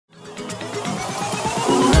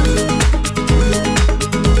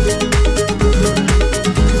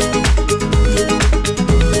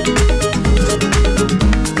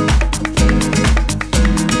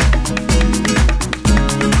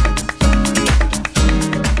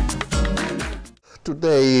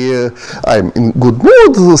Today I'm in good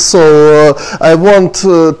mood, so I want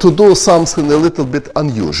to do something a little bit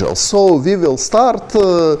unusual. So we will start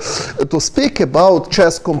to speak about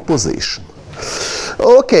chess composition.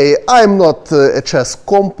 Okay, I'm not a chess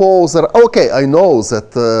composer. Okay, I know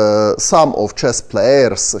that some of chess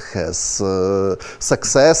players has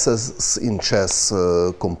successes in chess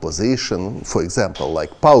composition. For example, like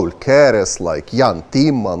Paul Keres, like Jan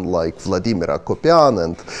Timman, like Vladimir Akopian,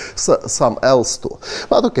 and some else too.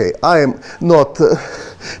 But okay, I am not a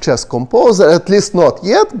chess composer, at least not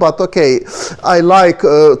yet. But okay, I like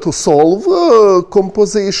to solve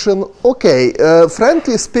composition. Okay,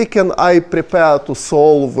 frankly speaking, I prepare to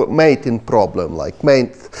solve mating problem, like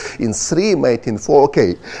mate in 3, mate in 4.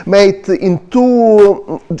 Okay, mate in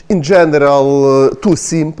 2, in general, too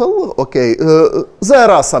simple. Okay,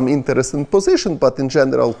 there are some interesting positions, but in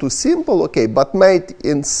general, too simple. Okay, but mate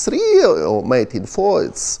in 3 or mate in 4,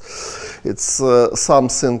 it's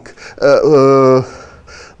something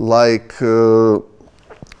like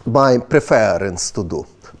my preference to do.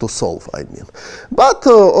 To solve, I mean. But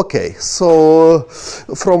okay, so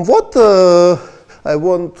from what I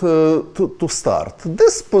want to start.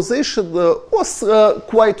 This position was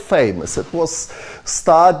quite famous. It was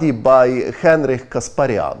studied by Henryk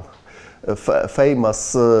Kasparian, a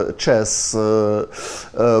famous chess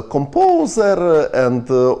composer and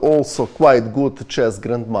also quite good chess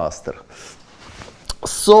grandmaster.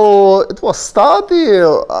 So it was study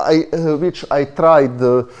which I tried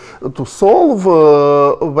to solve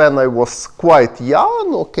when I was quite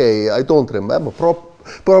young. Okay, I don't remember.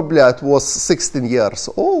 Probably I was 16 years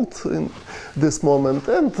old in this moment.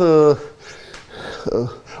 And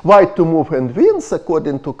white to move and wins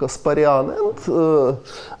according to Kasparian. And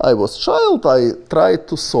I was child. I tried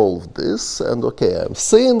to solve this. And okay, I'm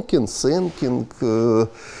thinking.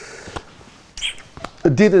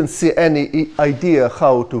 Didn't see any idea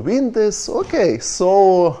how to win this. Okay,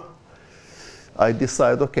 so I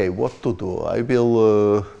decide, okay, what to do. I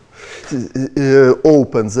will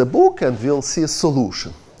open the book and we'll see a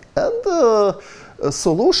solution. And a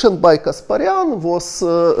solution by Kasparian was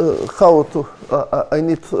how to, I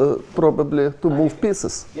need probably to move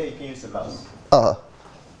pieces. Yeah, you can use the mouse.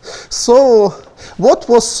 So what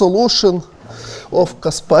was solution of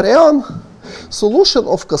Kasparian? Solution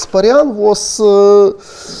of Kasparian was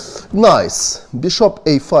nice. Bishop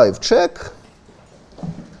a5 check,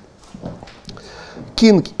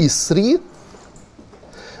 king e3.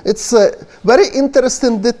 It's a very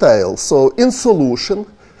interesting detail. So in solution,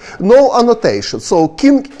 no annotation. So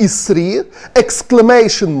king e3,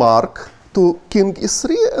 exclamation mark to king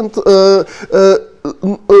e3, and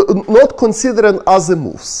not considering other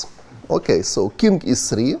moves. Okay, so king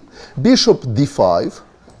e3, bishop d5.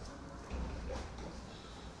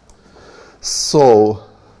 So,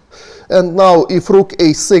 and now if rook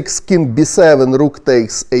a6, king b7, rook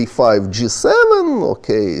takes a5, g7,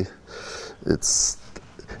 okay, it's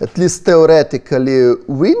at least theoretically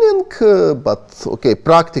winning, but okay,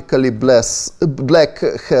 practically black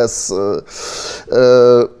has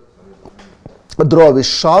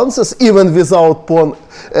drawish chances, even without pawn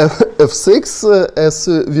f6, as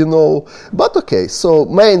we know. But okay, so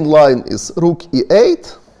main line is rook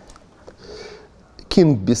e8,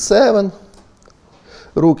 king b7,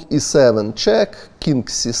 rook e7 check, king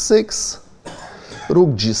c6, rook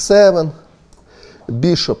g7,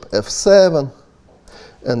 bishop f7,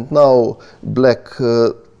 and now black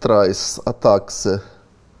tries attack the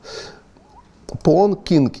pawn,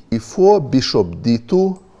 king e4, bishop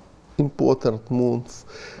d2, important move,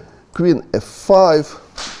 queen f5,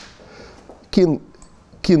 king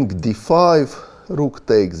d5, rook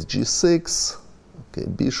takes g6, okay,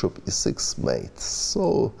 bishop e6 mate.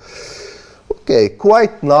 So okay,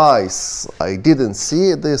 quite nice. I didn't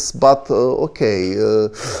see this, but okay,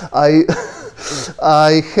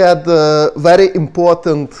 I had a very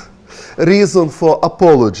important reason for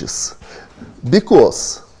apologies,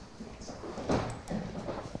 because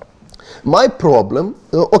my problem,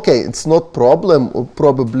 okay, it's not problem,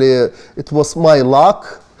 probably it was my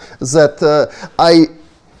luck that I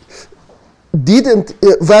didn't,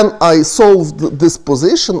 when I solved this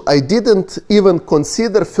position, I didn't even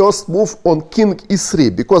consider first move on king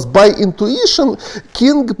e3, because by intuition,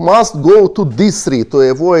 king must go to d3 to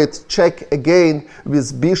avoid check again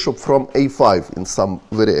with bishop from a5 in some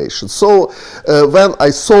variation. So when I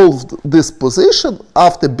solved this position,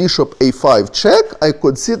 after bishop a5 check, I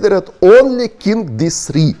considered only king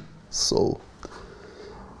d3. So,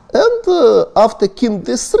 and after king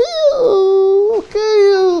d3,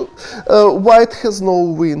 okay, white has no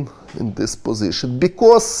win in this position,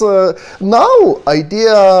 because now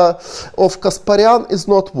idea of Kasparian is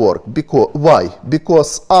not work. Because why?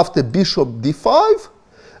 Because after bishop d5,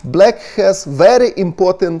 black has very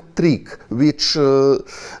important trick which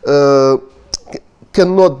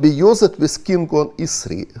cannot be used with king on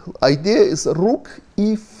e3. Idea is rook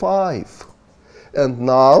e5, and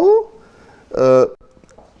now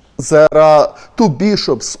there are two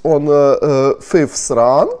bishops on fifth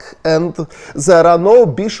rank, and there are no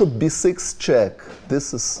bishop b6 check.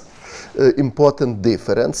 This is important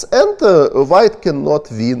difference, and white cannot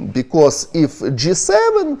win, because if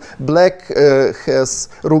g7, black has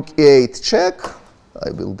rook e8 check.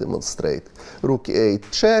 I will demonstrate. Rook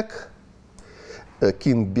e8 check,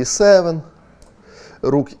 king b7,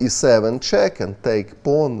 rook e7 check, and take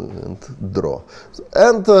pawn and draw.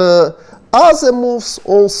 And other moves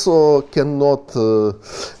also cannot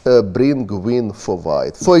bring win for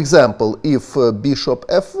white. For example, if bishop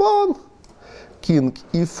f1, king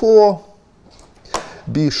e4,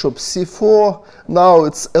 bishop c4, now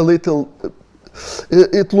it's a little,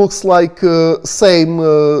 it looks like same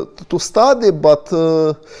to study, but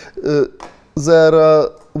there are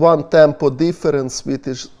one tempo difference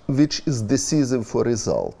which is decisive for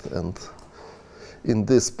result. And in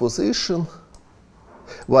this position,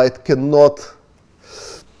 white cannot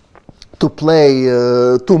to play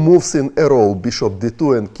two moves in a row, bishop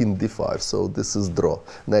d2 and king d5. So this is draw.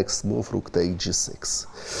 Next move, rook take g6.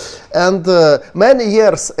 And many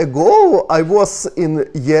years ago, I was in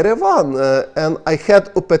Yerevan, and I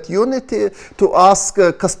had opportunity to ask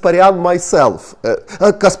Kasparian myself,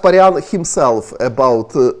 Kasparian himself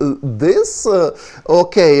about this.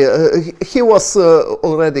 Okay, he was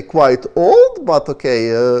already quite old, but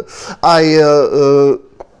okay, I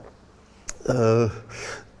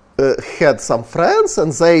had some friends,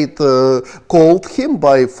 and they called him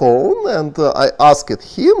by phone, and I asked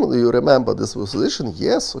him, you remember this position?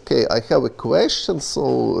 Yes, okay, I have a question.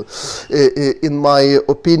 So in my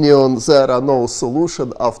opinion, there are no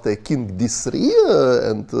solution after king d3,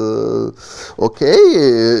 and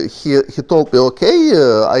okay, he told me, okay,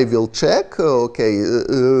 I will check, okay,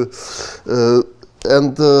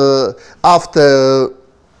 and after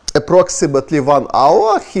approximately 1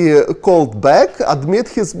 hour, he called back, admit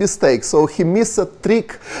his mistake. So he missed a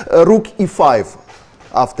trick, rook e5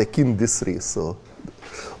 after king d3. So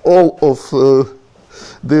all of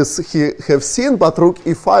this he have seen, but rook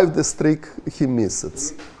e5, this trick he missed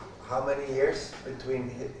it. How many years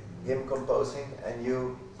between him composing and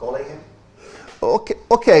you calling him?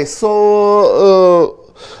 Okay,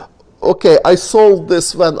 so okay, I solved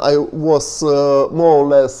this when I was more or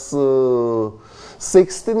less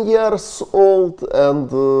 16 years old, and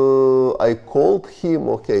I called him,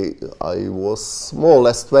 okay, I was more or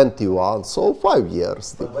less 21, so 5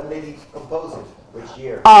 years. But when did he compose it? Which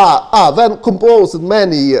year? When composed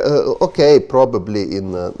many, okay, probably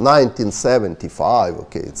in 1975,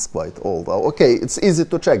 okay, it's quite old. Okay, it's easy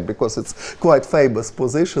to check because it's quite famous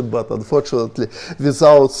position, but unfortunately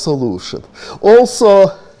without solution.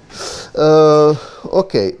 Also,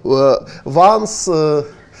 okay, once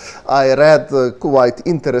I read a quite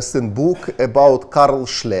interesting book about Karl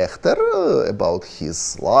Schlechter, about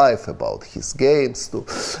his life, about his games too.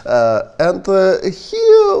 And he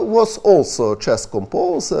was also a chess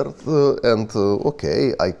composer, and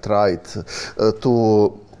okay, I tried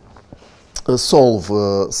to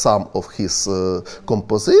solve some of his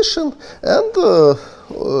composition, and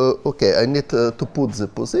okay, I need to put the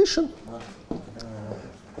position.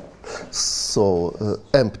 So,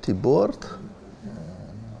 empty board.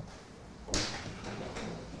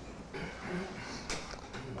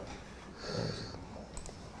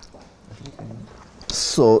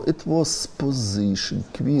 So it was position,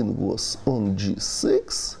 queen was on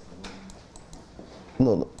g6,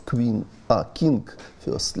 no, queen, king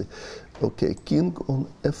firstly, okay, king on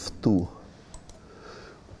f2,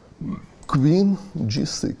 queen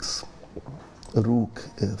g6, rook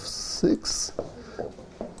f6,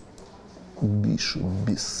 bishop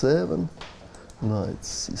b7, knight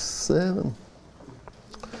c7,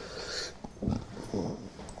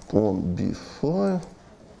 pawn b5,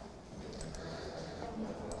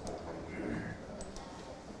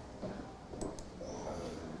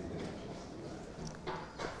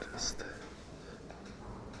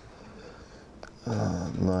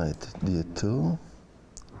 knight d2,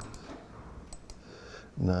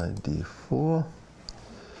 knight d4,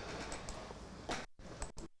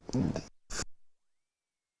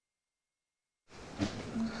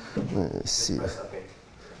 let's see.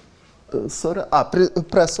 Sorry,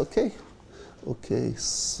 press OK. Okay,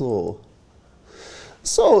 so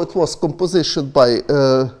it was composition by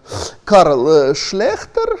Karl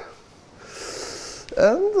Schlechter.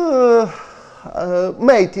 And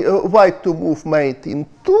white to move mate in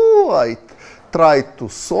 2. I tried to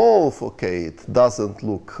solve. Okay, it doesn't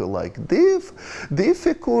look like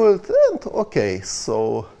difficult. And okay,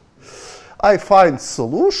 so I find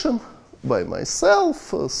solution by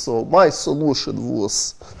myself. So my solution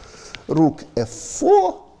was rook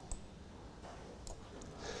f4.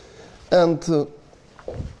 And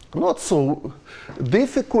not so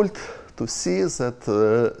difficult to see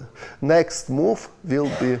that next move will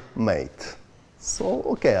be mate. So,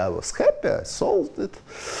 okay, I was happy, I solved it.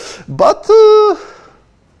 But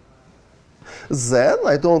then,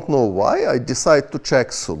 I don't know why, I decided to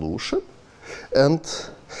check solution. And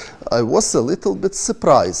I was a little bit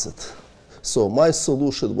surprised. So, my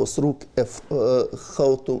solution was rook f,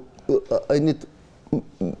 I need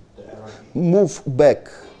move back.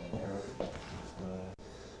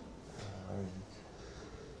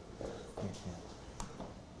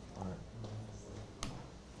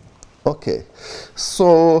 Okay,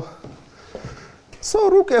 so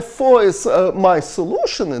rook f4 is my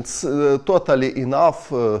solution. It's totally enough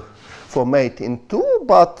for mate in 2,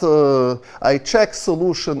 but I checked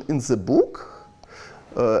solution in the book,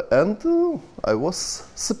 and I was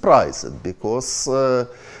surprised because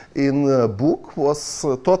in book was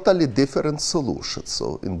totally different solution.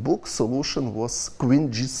 So in book solution was queen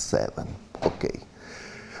g7. Okay.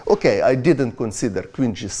 Okay, I didn't consider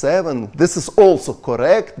queen g7. This is also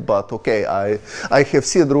correct, but okay, I have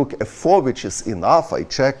seen rook f4, which is enough. I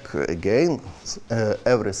check again,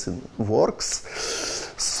 everything works.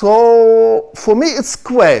 So for me, it's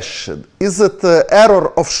question: is it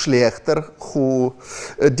error of Schlechter who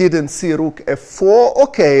didn't see rook f4?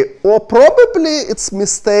 Okay, or probably it's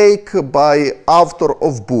mistake by author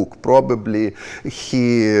of book. Probably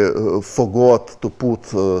he forgot to put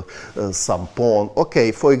some pawn.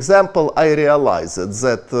 Okay, for example, I realized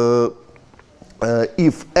that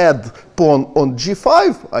if add pawn on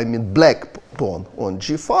g5, I mean black pawn on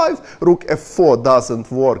g5, rook f4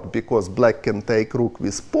 doesn't work because black can take rook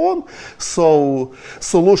with pawn. So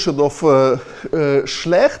solution of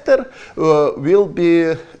Schlechter will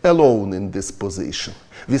be alone in this position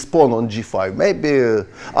with pawn on g5. Maybe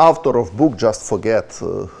author of book just forget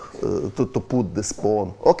to put this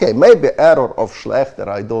pawn. Okay, maybe error of Schlechter,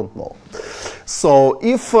 I don't know. So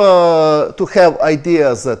if to have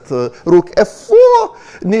ideas that rook f4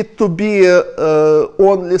 need to be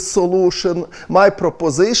only solution, my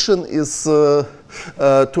proposition is to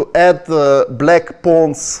add black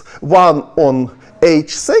pawns, one on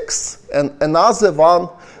h6 and another one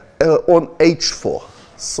on h4.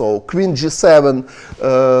 So queen g7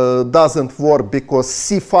 doesn't work because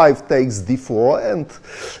c5 takes d4, and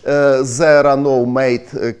there are no mate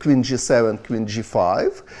queen g7, queen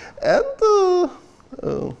g5, and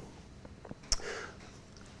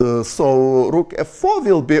so rook f4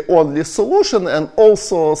 will be only solution, and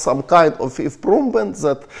also some kind of improvement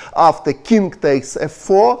that after king takes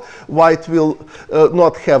f4, white will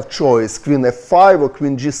not have choice queen f5 or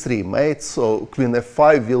queen g3 mate, so queen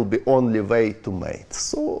f5 will be only way to mate.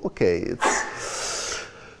 So okay,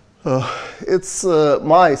 it's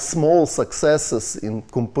my small successes in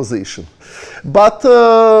composition, but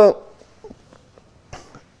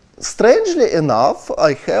strangely enough,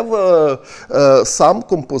 I have some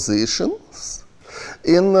compositions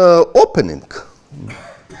in opening,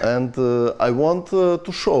 and I want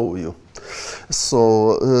to show you.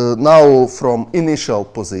 So now from initial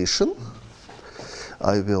position,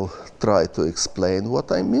 I will try to explain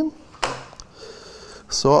what I mean.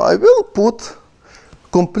 So I will put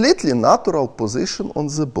completely natural position on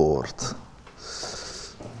the board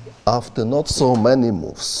after not so many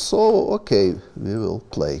moves. So, okay, we will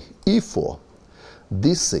play e4,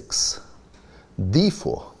 d6,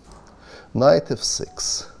 d4, knight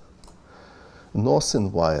f6,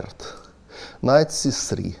 nothing wired, knight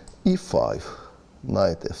c3, e5,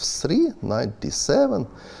 knight f3, knight d7,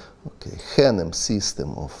 okay, Hanem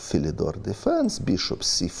system of Philidor defense, bishop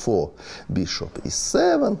c4, bishop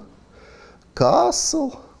e7,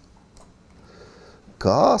 castle,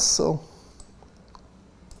 castle.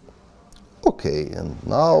 Okay, and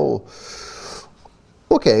now,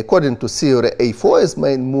 okay, according to theory, a4 is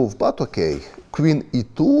main move, but okay, queen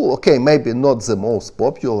e2, okay, maybe not the most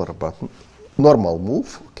popular, but normal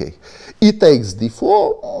move, okay. E takes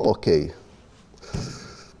d4, okay.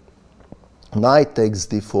 Knight takes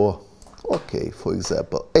d4, okay, for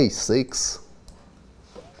example, a6.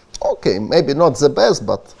 Okay, maybe not the best,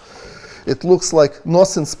 but it looks like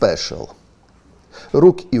nothing special.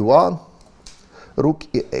 Rook e1. Rook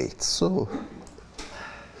e8. So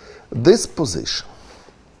this position.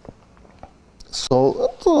 So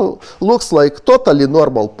it looks like totally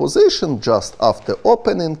normal position just after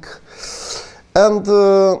opening. And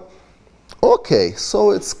okay,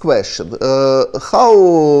 so it's question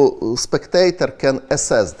how spectator can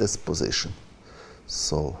assess this position.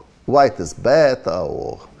 So white is better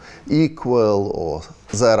or equal, or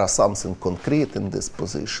there are something concrete in this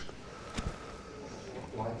position.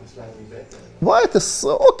 White is slightly better. White is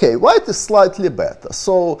okay. White is slightly better.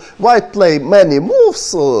 So white play many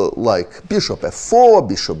moves like bishop f4,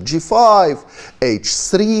 bishop g5,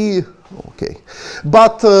 h3. Okay,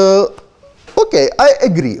 but okay, I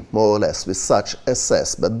agree more or less with such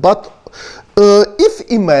assessment. But if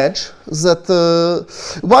imagine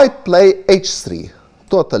that white play h3,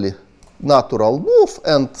 totally natural move,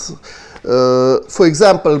 and for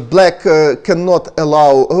example, black cannot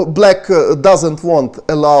allow, black doesn't want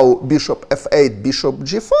allow bishop f8, bishop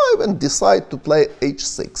g5, and decide to play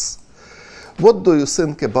h6. What do you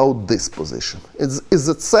think about this position? Is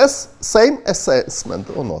it same assessment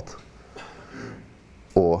or not?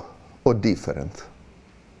 Or different?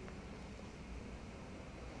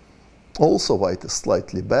 Also white is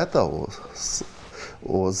slightly better,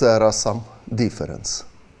 or there are some difference?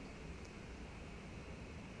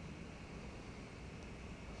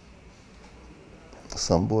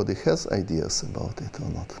 Somebody has ideas about it or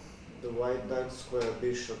not? The white light square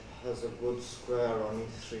bishop has a good square on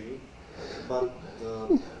e3, but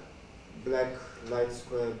the black light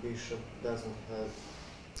square bishop doesn't have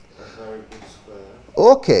a very good square.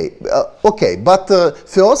 Okay, okay, but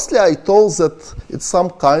firstly I told that it's some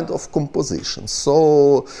kind of composition.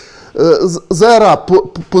 So there are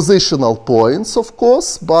positional points, of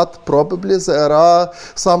course, but probably there are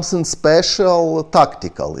something special,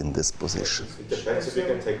 tactical in this position. It depends if you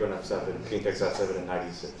can take on f7, king takes f7 and knight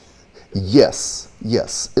e6. Yes,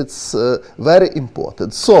 yes, it's very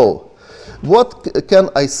important. So, what can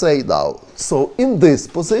I say now? So, in this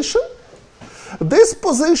position,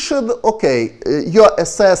 okay, your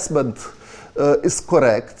assessment is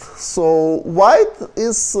correct. So, white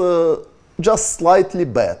is just slightly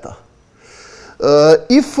better.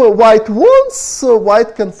 If white wants,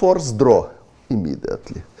 white can force draw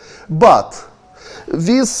immediately. But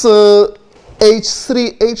with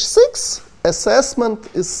h3, h6, assessment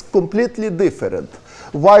is completely different.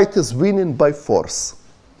 White is winning by force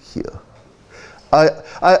here.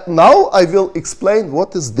 Now I will explain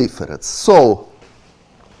what is different. So,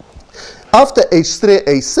 after h3,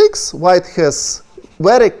 h6, white has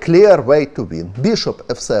very clear way to win. Bishop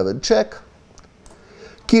f7 check,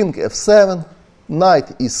 king f7,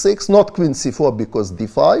 knight e6, not queen c4 because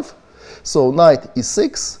d5. So knight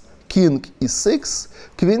e6, king e6,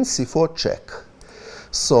 queen c4 check.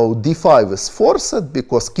 So d5 is forced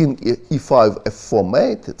because king e5, f4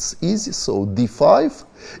 mate, it's easy. So d5,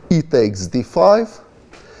 e takes d5,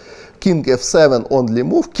 king f7 only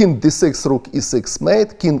move, king d6, rook e6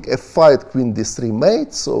 mate, king f5, queen d3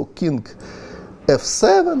 mate. So king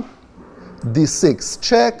f7, d6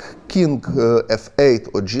 check, king f8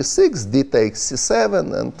 or g6, d takes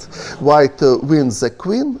c7, and white wins the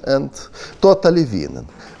queen and totally winning.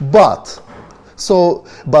 But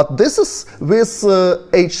this is with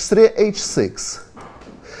h3, h6.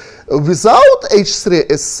 Without h3,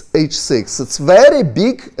 h6, it's very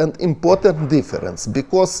big and important difference,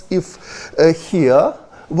 because if here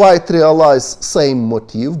white realize same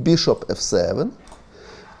motive, bishop f7,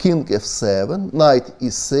 king f7, knight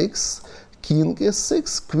e6, king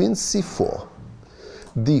e6, queen c4,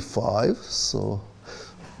 d5, so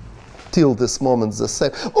till this moment the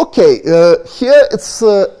same. Okay, here it's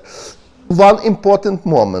one important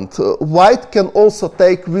moment. White can also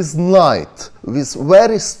take with knight, with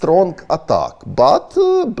very strong attack, but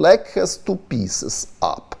black has two pieces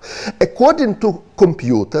up. According to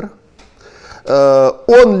computer,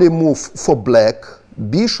 only move for black,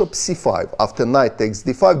 bishop c5. After knight takes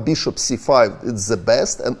d5, bishop c5 is the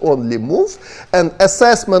best and only move, and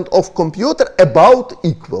assessment of computer about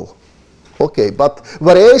equal. Okay, but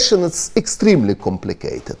variation is extremely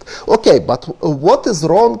complicated. Okay, but what is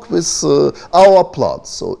wrong with our plan?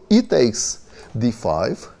 So e takes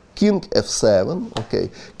d5, king f7, okay,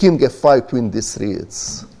 king f5, queen d3,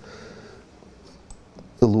 it's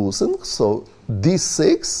losing, so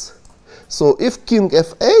d6. So if king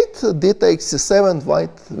f8, d takes c7,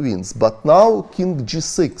 white wins, but now king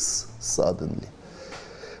g6 suddenly.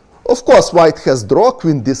 Of course, white has draw,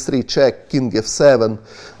 queen d3 check, king f7,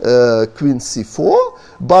 queen c4,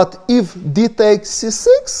 but if d takes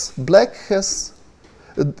c6, black has,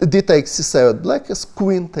 d takes c7, black has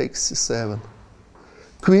queen takes c7.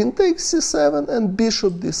 Queen takes c7 and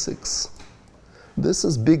bishop d6. This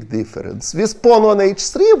is big difference. With pawn on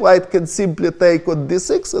h3, white can simply take on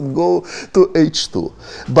d6 and go to h2.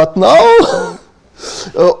 But now,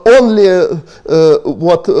 only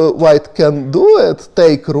what white can do it,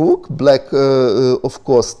 take rook, black of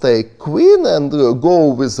course take queen and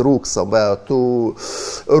go with rook somewhere to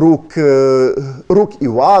rook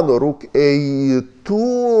e1 or rook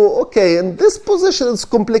a2. Okay, and this position is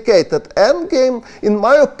complicated. Endgame, in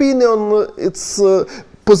my opinion, its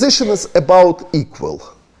position is about equal.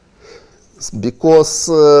 Because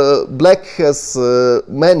black has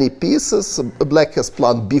many pieces. Black has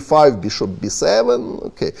plan b5, bishop b7.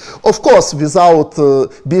 Okay, of course, without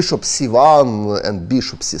bishop c1 and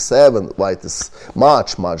bishop c7, white is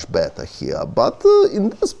much better here. But in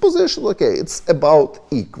this position, okay, it's about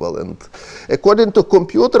equal, and according to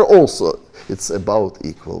computer, also it's about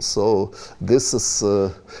equal. So this is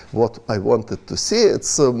what I wanted to see.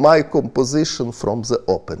 It's my composition from the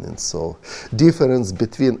opening. So difference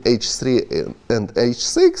between h3 and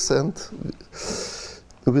h6 and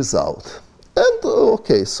without. And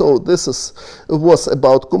okay, so this was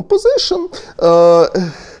about composition.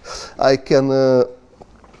 I can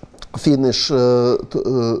finish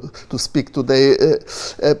to speak today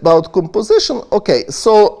about composition. Okay,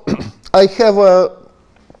 so I have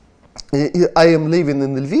I am living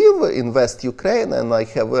in Lviv, in West Ukraine, and I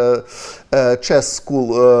have a chess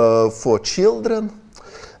school for children.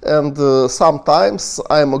 And sometimes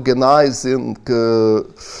I'm organizing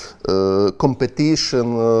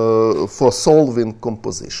competition for solving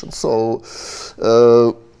composition. So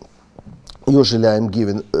usually I'm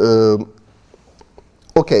giving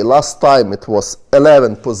okay, last time it was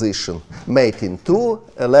 11 position mate in 2,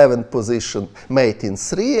 11 position mate in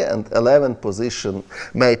 3, and 11 position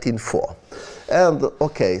mate in 4. And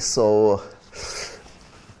okay, so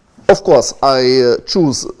of course I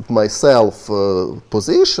choose myself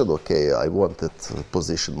position. Okay, I wanted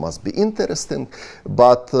position must be interesting,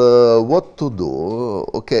 but what to do?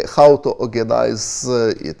 Okay, how to organize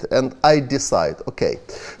it? And I decide. Okay,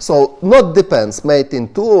 so not depends mate in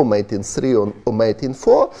 2, mate in 3, or mate in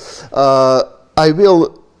 4. I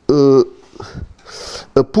will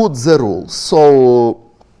put the rules. So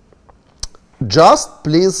just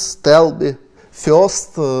please tell me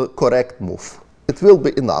first correct move. It will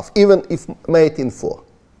be enough, even if mate in 4.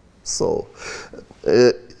 So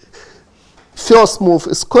first move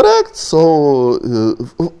is correct. So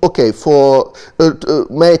okay, for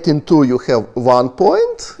mate in 2 you have 1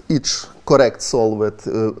 point, each correct solve it.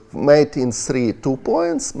 Mate in 3 2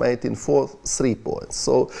 points, mate in 4 3 points.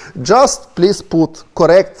 So just please put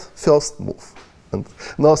correct first move and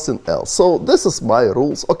nothing else. So this is my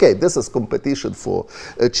rules. Okay, this is competition for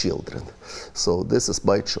children. So this is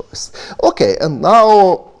my choice. Okay, and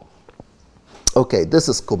now, okay, this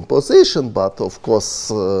is composition, but of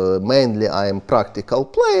course, mainly I am practical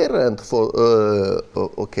player, and for,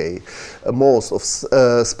 okay, most of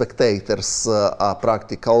spectators are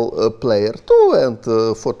practical player too,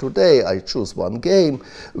 and for today I choose one game,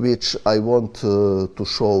 which I want to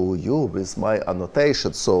show you with my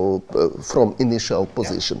annotation. So from initial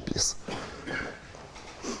position, please.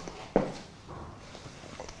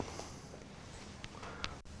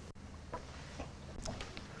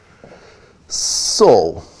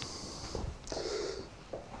 So,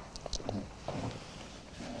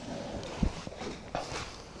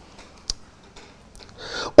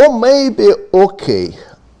 or maybe, okay,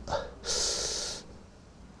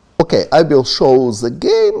 I will show the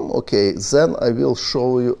game, okay, then I will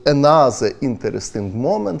show you another interesting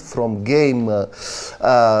moment from game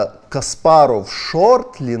Kasparov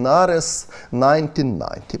Short Linares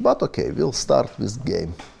 1990, but okay, we'll start with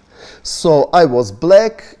game. So I was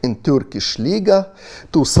black in Turkish Liga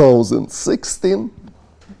 2016.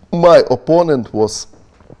 My opponent was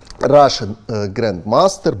Russian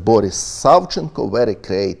Grandmaster Boris Savchenko, very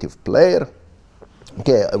creative player.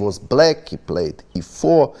 Okay, I was black, he played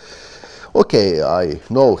e4. Okay, I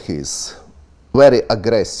know he's very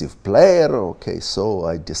aggressive player. Okay, so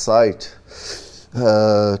I decide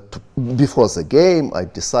before the game, I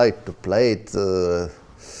decide to play it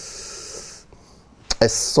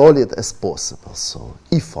as solid as possible. So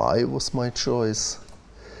e5 was my choice,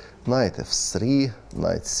 knight f3,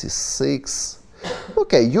 knight c6.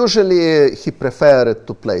 Okay, usually he preferred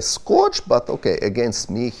to play Scotch, but okay, against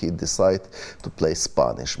me he decided to play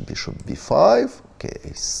Spanish. Bishop b5, okay,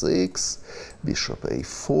 a6, bishop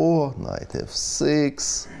a4, knight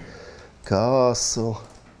f6, castle,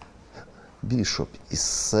 bishop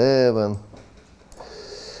e7.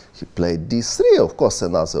 He played d3. Of course,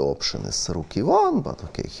 another option is rook e1, but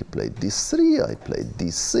okay, he played d3, I played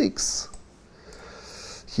d6,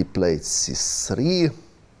 he played c3,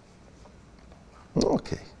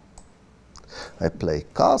 Okay. I play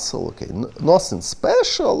castle. Okay, nothing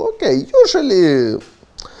special. Okay, usually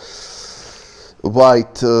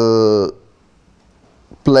white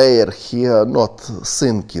player here not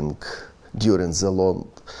thinking during the long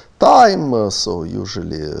time, so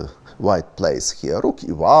usually white plays here rook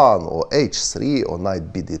e1 or h3 or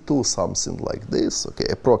knight bd2, something like this. Okay,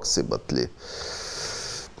 approximately.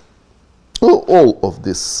 All of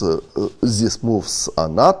these moves are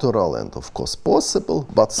natural and of course possible,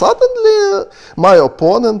 but suddenly my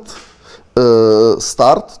opponent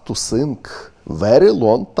start to think very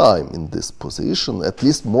long time in this position, at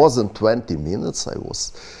least more than 20 minutes. I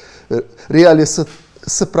was really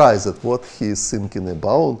surprised at what he is thinking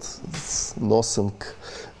about. It's nothing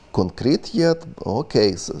concrete yet.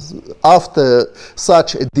 Okay, so after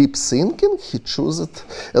such a deep thinking, he chose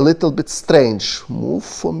a little bit strange move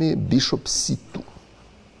for me, bishop c2.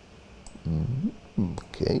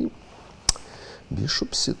 Okay,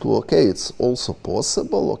 bishop c2. Okay, it's also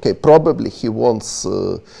possible. Okay, probably he wants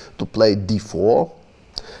to play d4.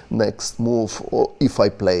 Next move, or if I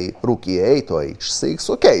play rook e8 or h6.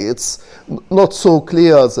 Okay, it's not so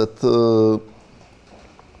clear that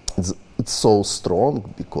it's so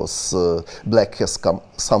strong, because black has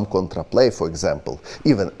some contraplay. For example,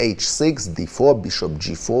 even h6, d4, bishop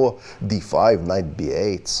g4, d5, knight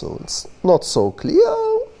b8. So it's not so clear.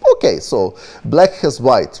 Okay, so black has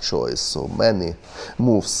white choice. So many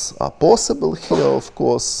moves are possible here, of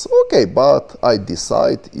course. Okay, but I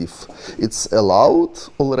decide if it's allowed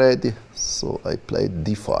already. So I played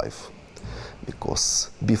d5.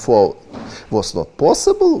 Because before was not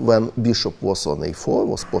possible, when bishop was on a4,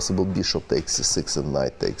 was possible bishop takes c6 and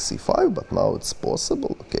knight takes c5, but now it's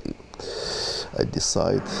possible. Okay, I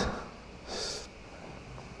decide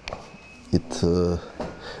it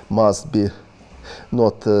must be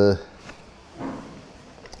not a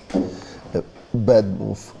bad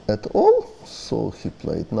move at all. So he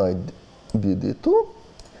played knight bd2.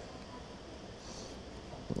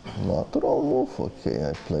 Natural move. Okay,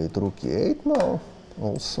 I played rook e8 now,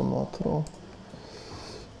 also natural.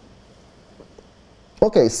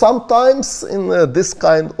 Okay, sometimes in this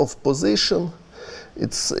kind of position,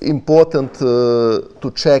 it's important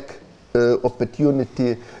to check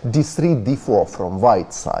opportunity d3, d4 from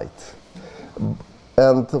white side.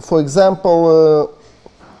 And for example,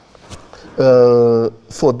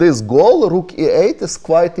 for this goal, rook e8 is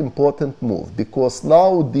quite important move, because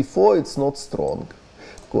now d4 it's not strong.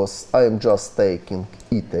 Because I am just taking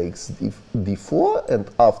e takes d4, and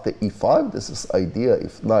after e5, this is idea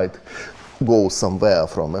if knight goes somewhere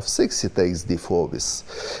from f6, he takes d4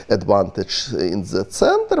 with advantage in the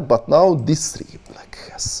center, but now d3 black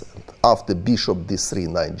has. And after bishop d3,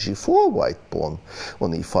 knight g4, white pawn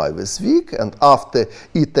on e5 is weak, and after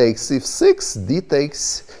e takes f6, d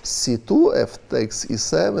takes c2, f takes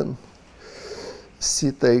e7,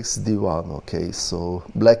 c takes d1. Okay, so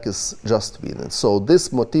black is just winning. So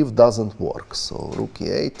this motif doesn't work. So rook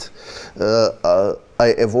e8, I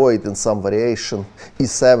avoid in some variation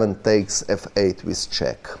e7 takes f8 with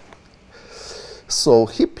check. So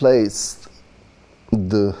he plays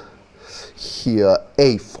here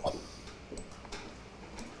a4.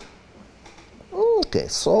 Okay,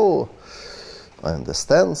 so I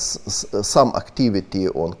understand some activity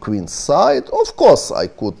on queen's side. Of course, I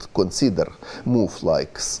could consider move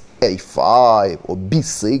like a5 or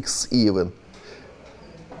b6 even.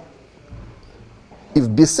 If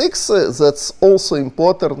b6, that's also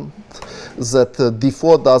important that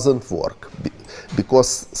d4 doesn't work,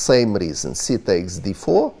 because same reason, c takes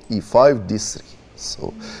d4, e5, d3.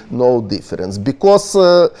 So no difference, because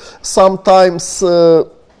sometimes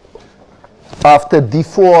after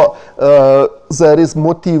d4 there is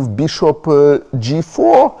motif bishop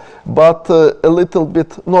g4, but a little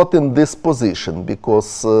bit not in this position,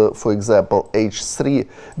 because for example h3,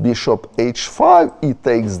 bishop h5, e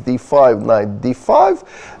takes d5, knight d5.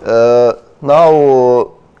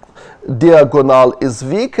 Now diagonal is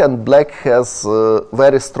weak, and black has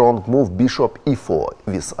very strong move bishop e4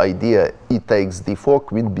 with idea e takes d4,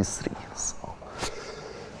 queen b3. So.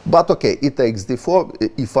 But okay, e takes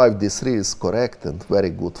d4, e5, d3 is correct and very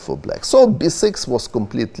good for black. So b6 was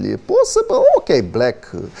completely possible. Okay, black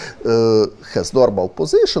has normal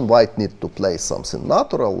position. White need to play something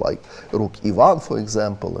natural like rook e1, for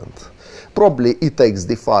example, and probably e takes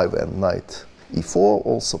d5 and knight e4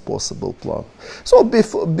 also possible plan. So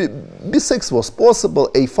b6 was possible,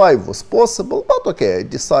 a5 was possible, but okay, I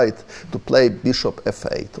decide to play bishop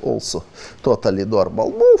f8, also totally normal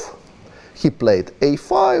move. He played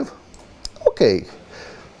a5. Okay,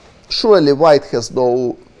 surely white has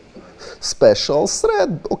no special threat.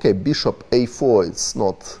 Okay, bishop a4, it's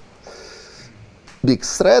not big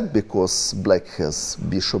threat because black has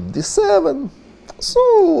bishop d7.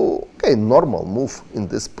 So, okay, normal move in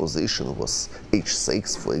this position was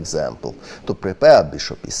h6, for example, to prepare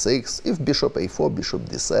bishop e6. If bishop a4, bishop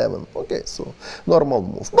d7. Okay, so normal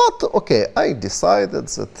move. But, okay, I decided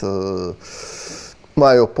that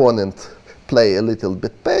my opponent play a little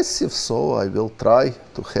bit passive, so I will try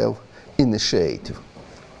to have initiative.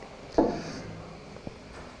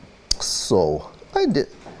 So, I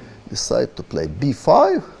decide to play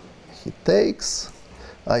b5. He takes.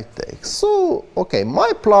 I take. So, okay,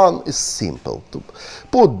 my plan is simple. To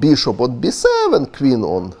put bishop on b7, queen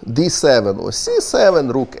on d7 or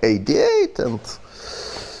c7, rook a d8,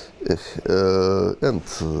 and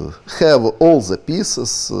have all the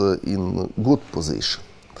pieces in good position.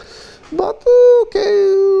 But,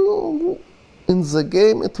 okay, in the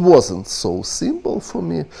game it wasn't so simple for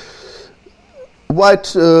me. White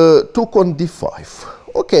took on d5.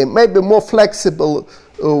 Okay, maybe more flexible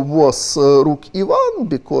was rook e1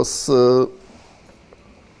 because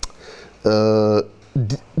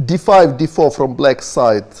d5, d4 from black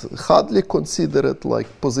side hardly considered like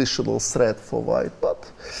positional threat for white.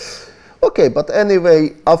 But okay, but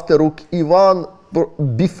anyway, after rook e1,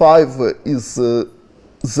 b5 is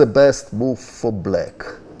the best move for black.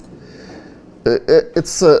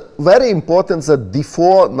 It's very important that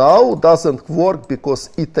d4 now doesn't work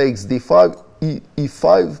because e takes d5,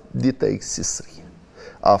 e5, d takes c3.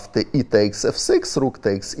 After e takes f6, rook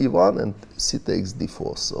takes e1, and c takes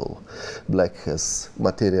d4. So black has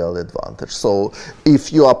material advantage. So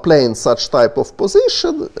if you are playing such type of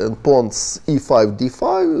position and pawns e5,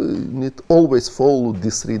 d5, you need always follow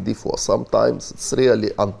d3, d4. Sometimes it's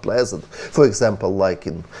really unpleasant. For example, like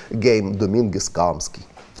in game Dominguez-Kamsky.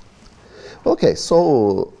 Okay,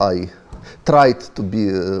 so I tried to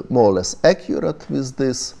be more or less accurate with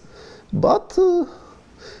this, but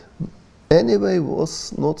anyway,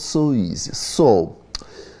 was not so easy. So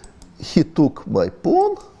he took my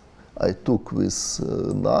pawn, I took with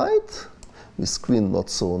knight, with queen not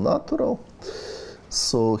so natural.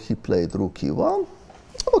 So he played rook e1.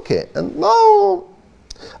 Okay, and now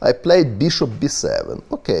I played bishop b7.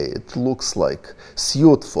 Okay, it looks like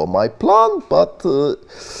suit for my plan, but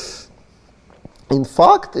in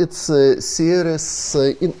fact it's a serious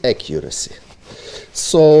inaccuracy.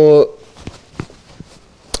 So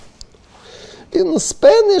in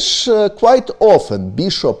Spanish, quite often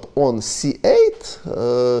bishop on c8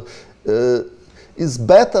 is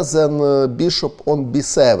better than bishop on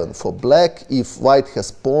b7 for black if white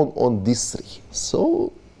has pawn on d3.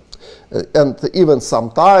 So, and even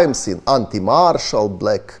sometimes in anti-martial,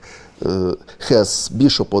 black has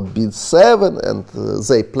bishop on b7 and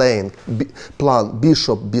they plan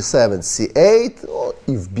bishop b7 c8, or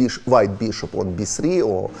if white bishop on b3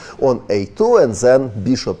 or on a2, and then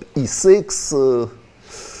bishop e6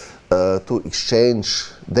 to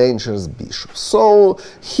exchange dangerous bishops. So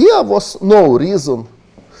here was no reason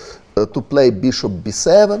to play bishop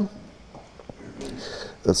b7.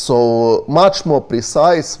 So much more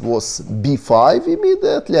precise was b5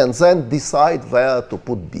 immediately, and then decide where to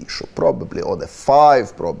put bishop. Probably on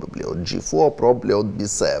f5, probably on g4, probably on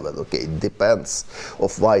b7. Okay, it depends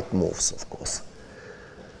of white moves, of course.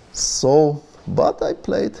 So, but I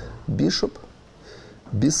played bishop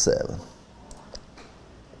b7.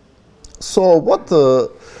 So what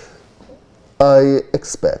I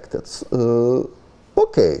expected?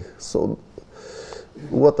 Okay, so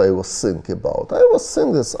what I was thinking about? I was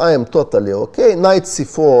thinking this, I am totally okay. Knight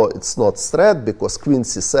c4, it's not threat because queen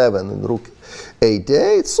c7 and rook a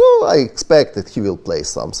d8. So I expected he will play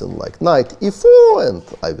something like knight e4, and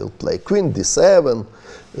I will play queen d7,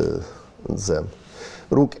 and then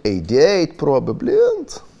rook a d8 probably,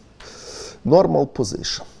 and normal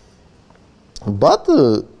position. But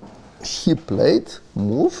he played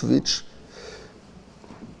move which,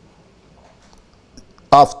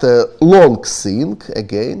 after long think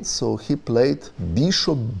again, so he played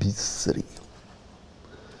bishop b3.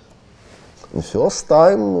 The first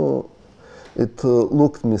time it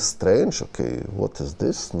looked me strange. Okay, what is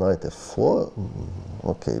this? Knight f4.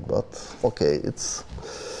 Okay, but okay, it's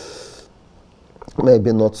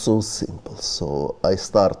maybe not so simple. So I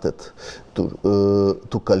started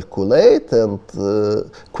to calculate, and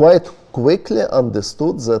quite quickly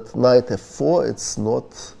understood that knight f4 it's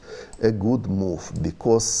not a good move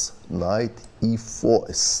because knight e4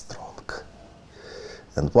 is strong,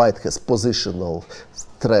 and white has positional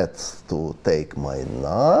threat to take my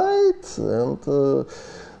knight, and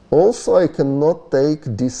also I cannot take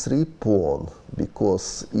d3 pawn,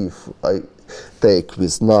 because if I take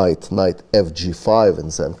with knight fg5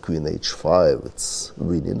 and then queen h5, it's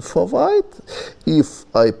winning for white. If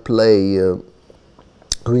I play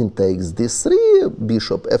queen takes d3,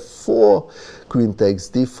 bishop f4, queen takes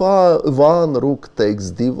d1, rook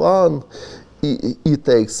takes d1, e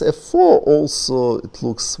takes f4. Also, it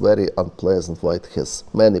looks very unpleasant. White has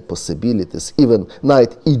many possibilities, even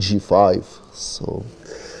knight eg5. So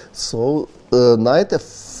knight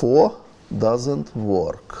f4 doesn't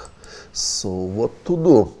work. So what to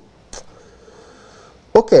do?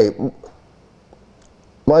 Okay,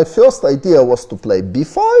 my first idea was to play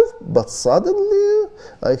b5, but suddenly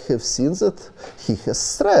I have seen that he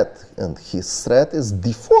has threat, and his threat is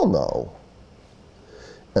d4 now.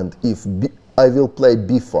 And if I will play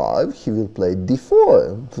b5, he will play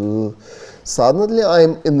d4, and suddenly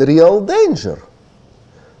I'm in real danger,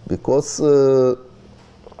 because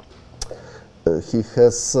he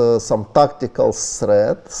has some tactical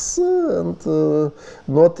threats, and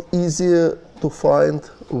not easy to find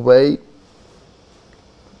a way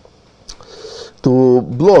to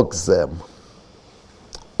block them.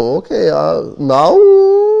 Okay, now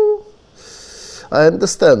I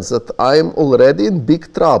understand that I'm already in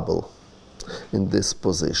big trouble in this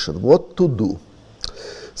position. What to do?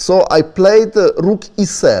 So I played rook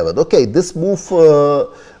e7. Okay, this move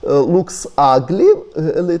looks ugly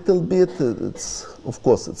a little bit. Of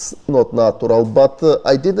course, it's not natural, but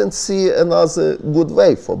I didn't see another good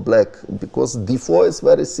way for black, because d4 is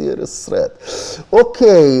very serious threat.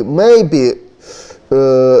 Okay, maybe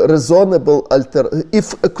reasonable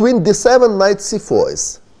if queen d7, knight c4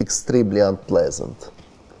 is extremely unpleasant.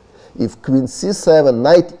 If queen c7,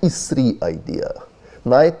 knight e3 idea.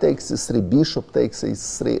 Knight takes e3, bishop takes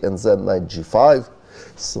e3, and then knight g5.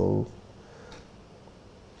 So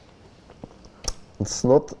it's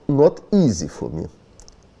not easy for me.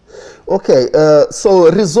 Okay, so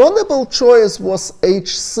reasonable choice was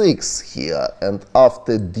h6 here, and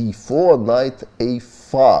after d4, knight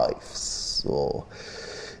a5. So,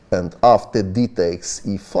 and after d takes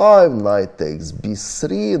e5, knight takes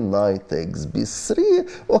b3, knight takes b3.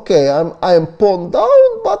 Okay, I'm pawn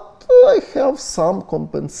down, but I have some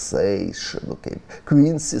compensation. Okay,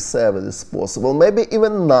 queen c7 is possible. Maybe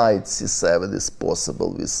even knight c7 is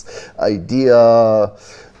possible with idea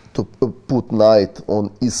to put knight on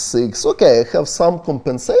e6. Okay, I have some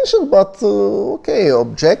compensation, but okay,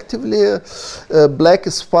 objectively, black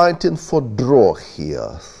is fighting for draw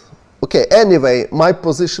here. Okay, anyway, my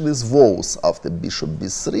position is worse after bishop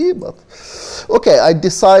b3, but okay, I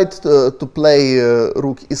decide to play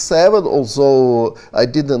rook e7, although I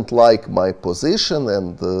didn't like my position,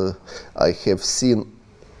 and I have seen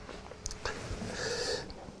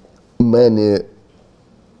many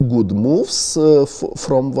good moves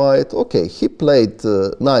from white. Okay, he played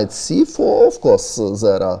knight c4. Of course,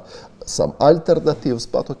 there are some alternatives,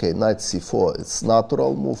 but okay, knight c4, it's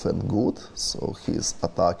natural move and good, so he's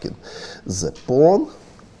attacking the pawn.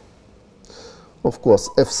 Of course,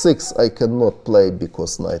 f6 I cannot play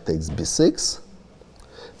because knight takes b6.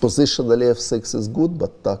 Positionally f6 is good,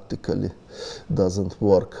 but tactically doesn't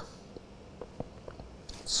work.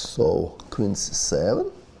 So queen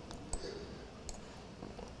c7.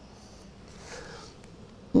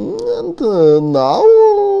 And now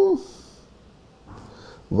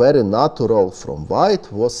very natural from white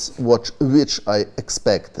was which I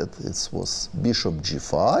expected. It was bishop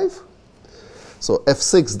g5. So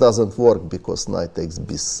f6 doesn't work because knight takes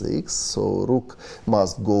b6. So rook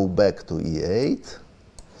must go back to e8.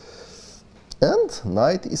 And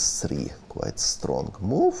knight is 3. Quite strong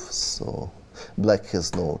move. So black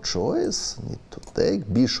has no choice. Need to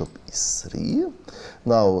take. Bishop is 3.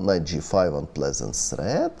 Now knight g5, unpleasant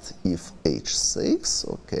threat. If h6.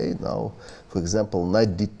 Okay, now for example,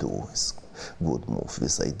 knight d2 is good move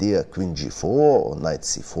with idea queen g4 or knight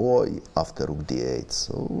c4 after rook d8.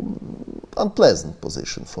 So unpleasant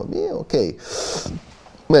position for me. Okay,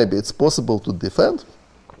 maybe it's possible to defend,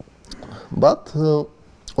 but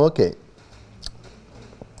okay.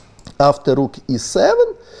 After rook e7,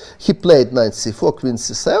 he played knight c4, queen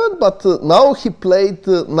c7, but now he played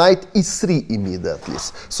knight e3 immediately.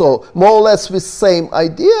 So more or less with same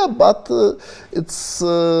idea, but it's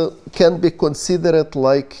can be considered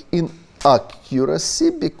like inaccuracy,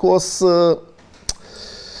 because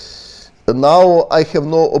now I have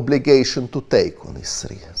no obligation to take on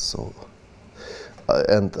e3. So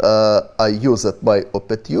and I used my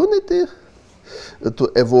opportunity to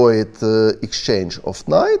avoid exchange of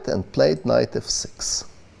knight and played knight f6.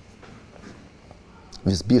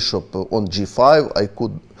 With bishop on g5, I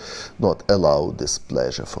could not allow this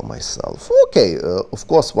pleasure for myself. Okay, of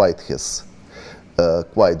course, white has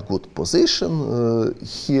quite good position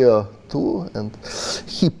here too, and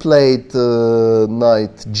he played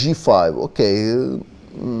knight g5. Okay,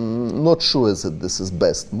 not sure that this is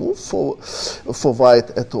best move for white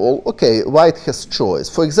at all. Okay, white has choice.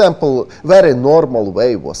 For example, very normal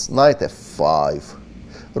way was knight f5,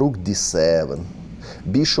 rook d7,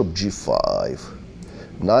 bishop g5,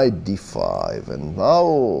 knight d5, and now,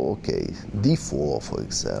 okay, d4, for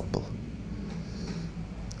example.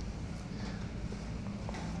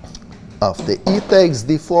 After e takes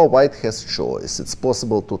d4, white has choice. It's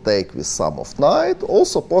possible to take with sum of knight.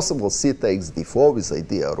 Also possible c takes d4 with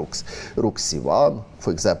idea rook c1.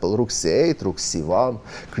 For example, rook c8, rook c1,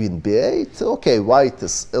 queen b8. Okay, white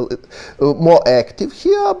is more active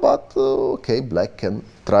here, but okay, black can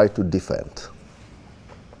try to defend.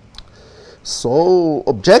 So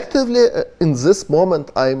objectively, in this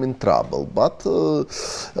moment, I'm in trouble. But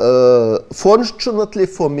fortunately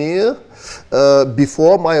for me,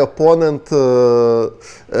 before my opponent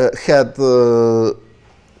had a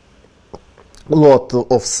lot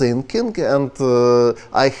of thinking, and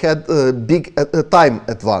I had a big time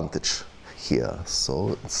advantage here.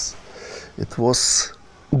 So it was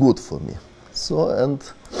good for me. So, and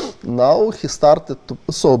now he started to,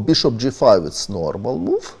 so bishop g5, it's normal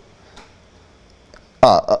move.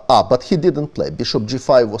 But he didn't play. Bishop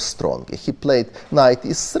g5 was stronger. He played knight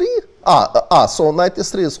e3. So knight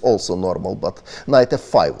e3 is also normal, but knight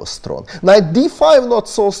f5 was strong. Knight d5 not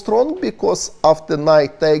so strong, because after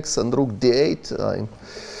knight takes and rook d8,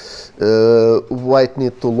 white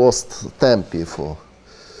need to lost tempi for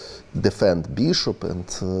defend bishop,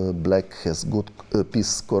 and black has good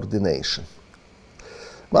piece coordination.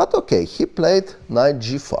 But okay, he played knight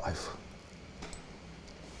g5.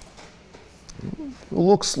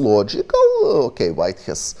 Looks logical. Okay, white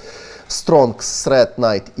has strong threat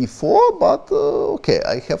knight e4, but okay,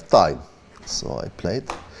 I have time. So I played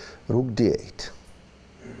rook d8.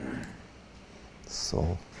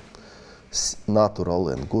 So natural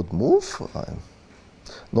and good move. I'm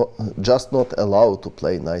just not allowed to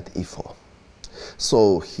play knight e4.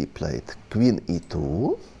 So he played queen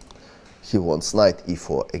e2. He wants knight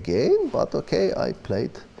e4 again, but okay, I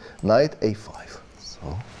played knight a5.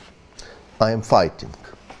 So I am fighting.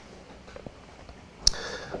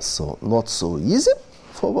 So not so easy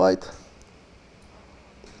for white.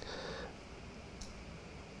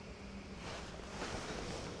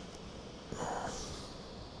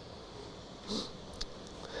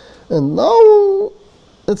 And now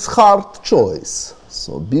it's hard choice.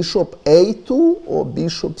 So bishop a2 or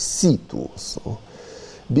bishop c2. So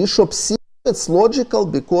bishop c2, it's logical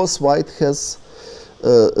because white has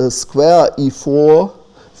a square e4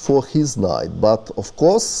 for his knight, but of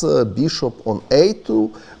course bishop on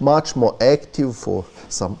a2 much more active for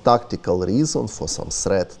some tactical reason, for some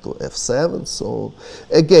threat to f7. So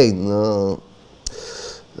again,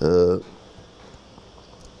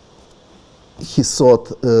 he thought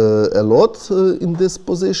a lot in this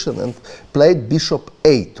position and played bishop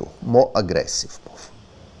a2, more aggressive move.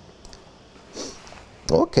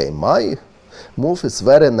 Okay, my move is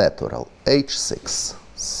very natural, h6.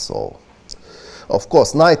 So of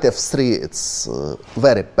course, knight f3, it's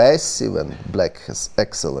very passive, and black has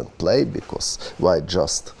excellent play because white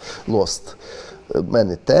just lost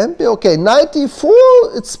many tempi. Okay, knight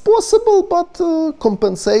e4, it's possible, but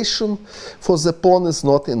compensation for the pawn is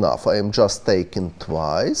not enough. I am just taking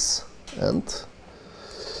twice, and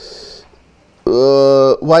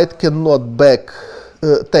white cannot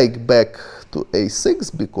take back to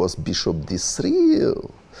a6 because bishop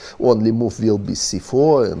d3. Only move will be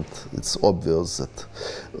c4, and it's obvious that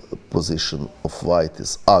position of white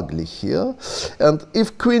is ugly here. And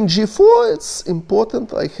if queen g4, it's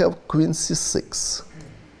important I have queen c6.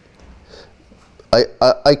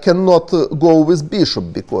 I cannot go with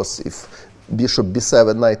bishop, because if bishop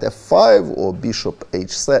b7, knight f5, or bishop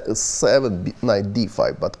h7, knight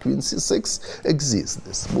d5, but queen c6 exists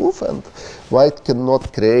this move, and white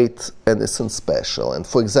cannot create anything special. And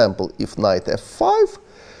for example, if knight f5,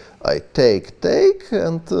 I take,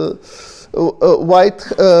 and white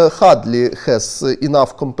hardly has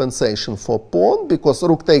enough compensation for pawn, because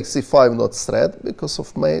rook takes e5 not threat because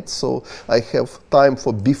of mate, so I have time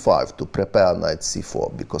for b5 to prepare knight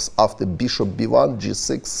c4, because after bishop b1,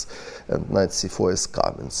 g6, and knight c4 is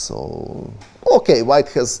coming. So, okay, white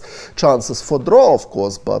has chances for draw, of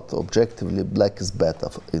course, but objectively black is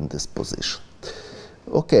better in this position.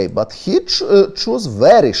 Okay, but he chose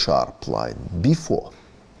very sharp line, b4.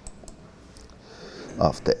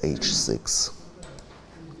 After h6.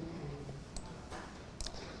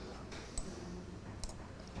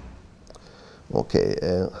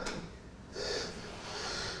 Okay,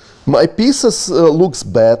 my pieces looks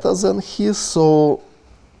better than his, so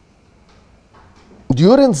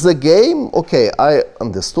during the game, okay, I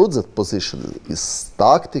understood that position is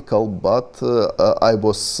tactical, but I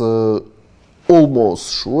was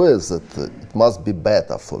almost sure that it must be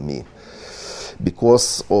better for me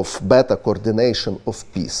because of better coordination of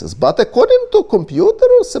pieces. But according to computer,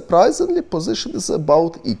 surprisingly, position is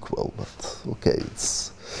about equal. But okay,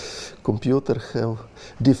 it's computer have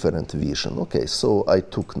different vision. Okay, so I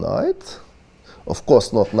took knight. Of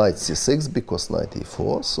course, not knight c6 because knight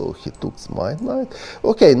e4, so he took my knight.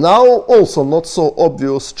 Okay, now also not so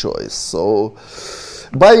obvious choice. So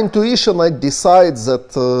by intuition, I decide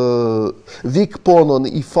that weak pawn on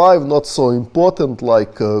e5 not so important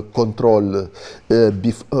like control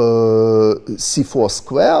c4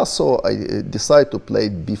 square. So I decide to play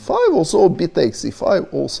b5. Also, b takes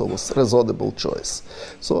e5 also was reasonable choice.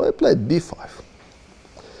 So I played b5,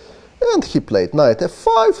 and he played knight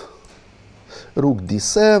f5. Rook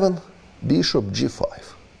d7, bishop g5.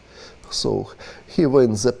 So he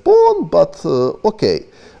wins the pawn, but okay,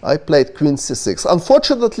 I played queen c6.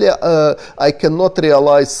 Unfortunately, I cannot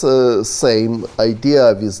realize same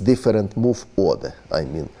idea with different move order. I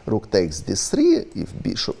mean, rook takes d3, if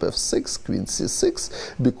bishop f6, queen c6,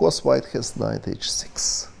 because white has knight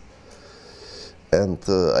h6. And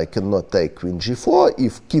I cannot take queen g4,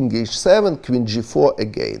 if king h7, queen g4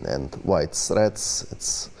 again, and white's threats,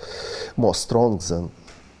 it's more strong than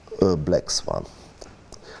black's one.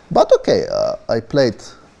 But okay, I played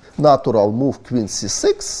natural move queen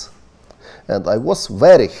c6, and I was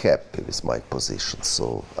very happy with my position.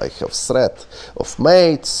 So I have threat of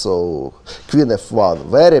mate, so queen f1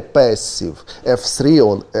 very passive, f3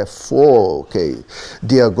 on f4, okay,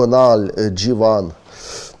 diagonal g1,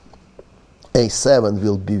 a7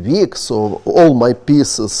 will be weak, so all my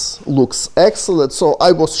pieces looks excellent, so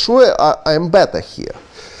I was sure I am better here.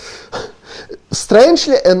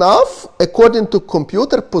 Strangely enough, according to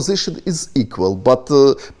computer, position is equal, but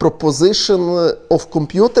proposition of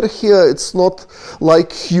computer here, it's not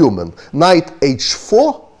like human. Knight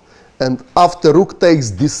h4, and after rook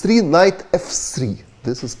takes d3, knight f3.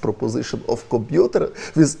 This is proposition of computer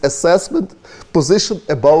with assessment position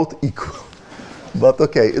about equal. But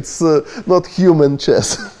okay, it's not human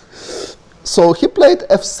chess. So he played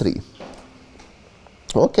f3.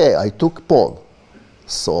 Okay, I took pawn.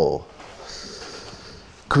 So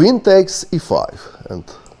queen takes e5, and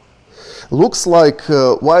looks like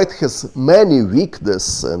white has many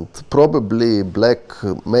weaknesses, and probably black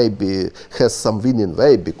maybe has some winning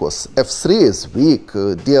way, because f3 is weak,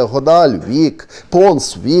 diagonal weak,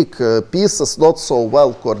 pawns weak, pieces not so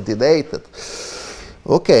well coordinated.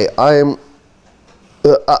 Okay, I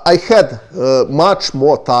had much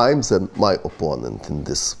more time than my opponent in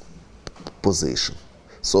this position.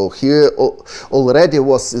 So here already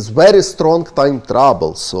is very strong time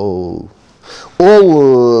trouble. So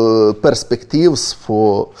all perspectives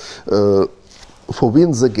for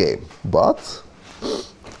win the game, but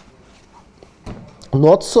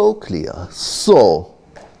not so clear. So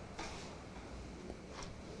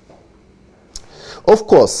of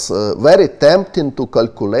course, very tempting to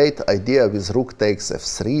calculate idea with rook takes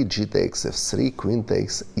f3, g takes f3, queen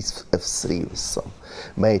takes f3 with some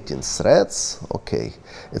mating threats. Okay,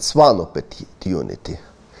 it's one opportunity.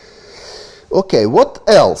 Okay, what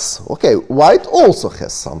else? Okay, white also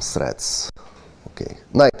has some threats. Okay,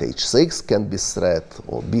 knight h6 can be threat,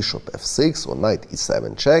 or bishop f6, or knight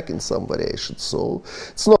e7 check in some variation. So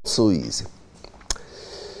it's not so easy.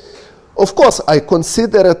 Of course, I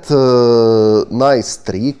considered nice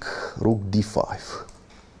trick, rook d5.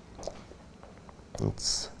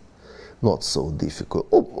 It's not so difficult.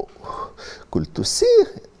 Oh, cool to see.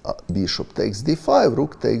 Bishop takes d5,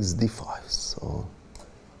 rook takes d5. So,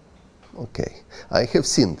 okay, I have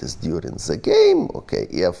seen this during the game. Okay,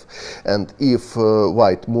 if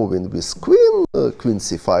white moving with queen, queen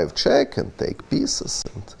c5 check and take pieces,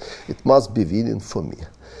 and it must be winning for me.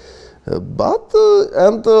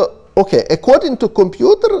 Okay, according to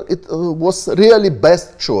computer, it was really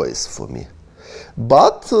best choice for me.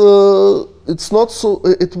 But it's not so.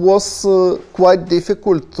 It was quite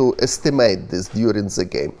difficult to estimate this during the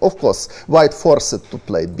game. Of course, white forced to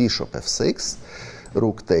play bishop f6,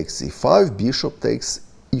 rook takes e5, bishop takes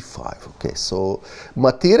e5. Okay, so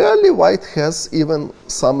materially white has even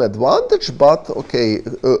some advantage, but okay,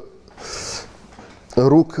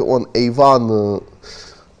 rook on a1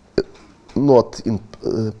 not in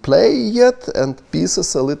play yet, and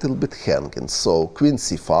pieces a little bit hanging. So queen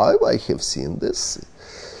c5, I have seen this.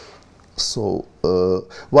 So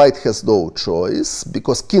white has no choice,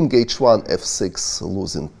 because king h1, f6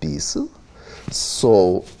 losing pieces.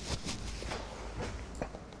 So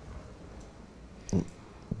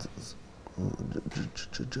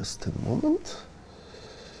just a moment.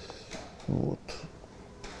 what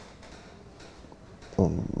I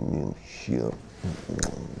mean here.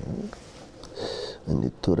 I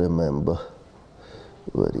need to remember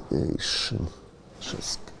variation.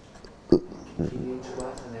 Just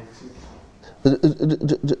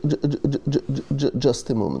just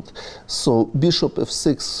a moment. So bishop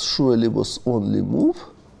f6 surely was only move.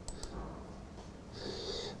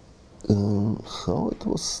 How it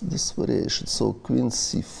was this variation? So queen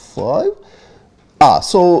c5.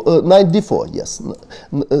 So knight d4, yes.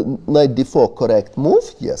 Knight d4, correct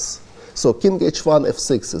move, yes. So king h1,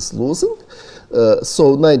 f6 is losing.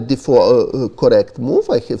 So knight d4, correct move.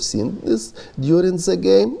 I have seen this during the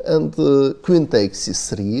game. And queen takes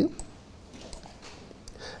c3.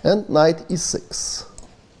 And knight e6.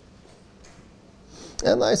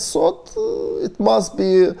 And I thought it must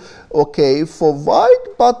be okay for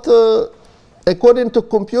white, but according to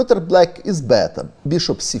computer, black is better.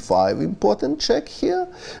 Bishop c5, important check here,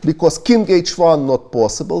 because king h1 not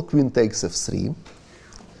possible, queen takes f3.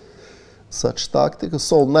 Such tactic.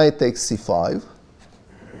 So knight takes c5,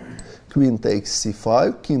 queen takes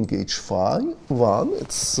c5, king h5, 1,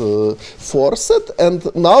 it's forced, and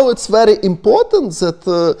now it's very important that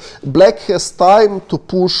black has time to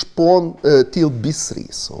push pawn till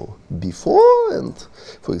b3, so b4, and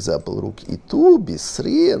for example rook e2,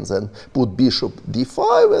 b3, and then put bishop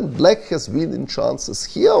d5, and black has winning chances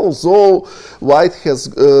here, although white has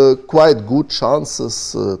quite good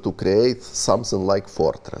chances to create something like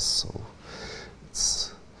fortress, so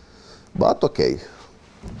it's, but okay.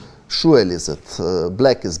 Surely that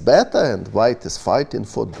black is better and white is fighting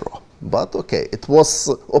for draw. But okay, it was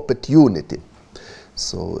opportunity.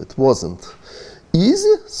 So it wasn't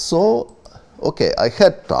easy. So, okay, I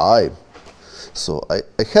had time. So I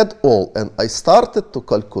had all, and I started to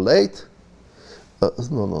calculate.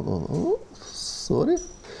 No. Sorry.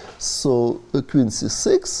 So queen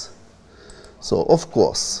c6. So of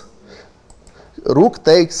course, rook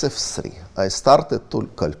takes f3. I started to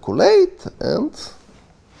calculate, and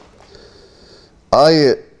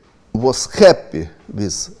I was happy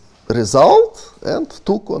with result and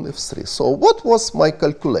took on f3. So what was my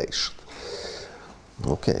calculation?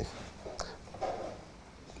 Okay.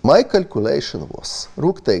 My calculation was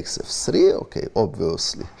rook takes f3. Okay,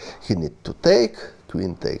 obviously he need to take.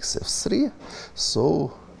 Queen takes f3.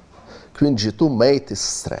 So queen g2 mate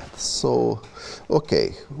is threat. So,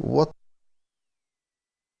 okay, what?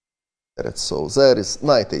 So there is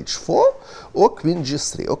knight h4 or queen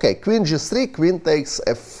g3. Okay, queen g3, queen takes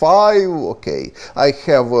f5. Okay, I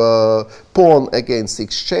have a pawn against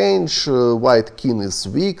exchange. White king is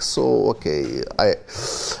weak, so okay,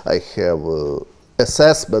 I have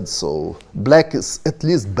assessment. So black is at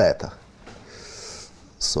least better.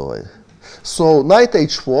 So knight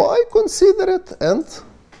h4 I consider it, and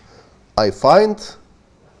I find.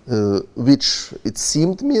 Which it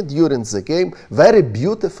seemed me during the game very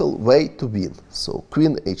beautiful way to win. So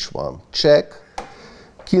queen h1 check,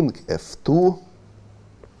 king f2,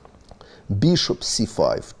 bishop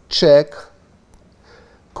c5 check,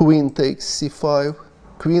 queen takes c5,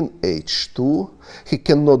 queen h2. He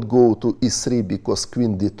cannot go to e3 because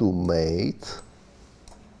queen d2 mate.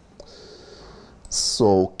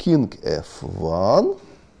 So king f1.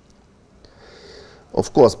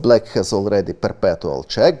 Of course, black has already perpetual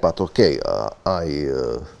check, but okay, I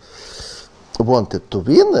wanted to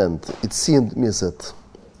win, and it seemed me that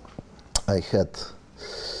I had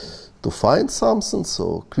to find something.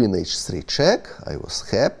 So queen h3 check, I was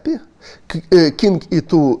happy. King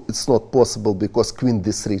e2, it's not possible because queen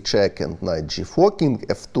d3 check and knight g4. King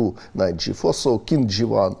f2, knight g4. So king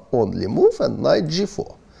g1 only move and knight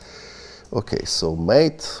g4. Okay, so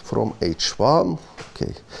mate from h1.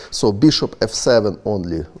 Okay, so bishop f7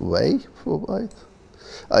 only way for white.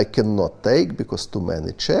 I cannot take because too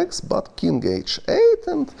many checks, but king h8,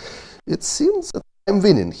 and it seems that I'm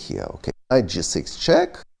winning here. Okay, knight g6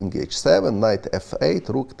 check, king h7, knight f8,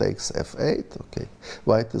 rook takes f8. Okay,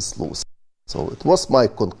 white is losing. So it was my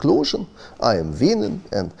conclusion. I am winning,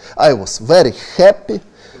 and I was very happy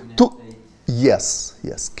to. Yes,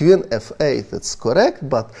 queen f8, it's correct,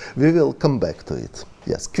 but we will come back to it.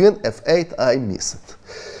 Yes, queen f8, I miss it.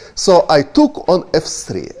 So I took on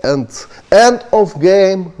f3, and end of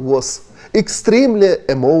game was extremely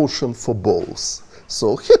emotion for both.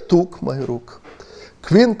 So he took my rook,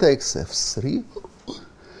 queen takes f3,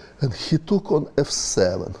 and he took on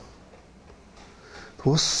f7. It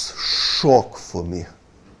was shock for me.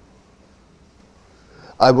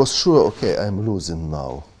 I was sure, okay, I'm losing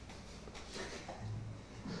now.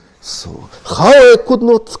 So, how I could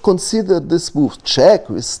not consider this move?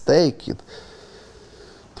 Check with take it.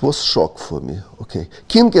 It it was shock for me. Okay,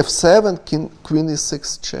 king f7, queen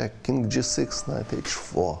e6 check, king g6, knight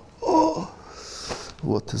h4. Oh,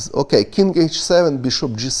 what is, okay, king h7, bishop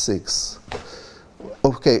g6.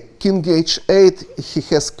 Okay, king h8, he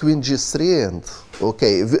has queen g3, and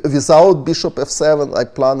okay, without bishop f7, I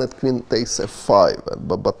planned queen takes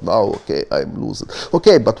f5, but now, okay, I'm losing.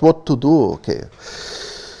 Okay, but what to do? Okay,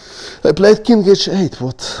 I played king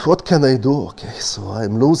h8. What can I do? Okay, so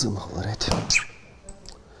I'm losing already.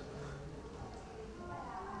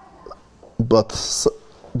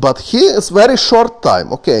 But here is very short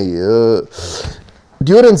time. Okay,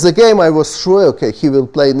 during the game I was sure, okay, he will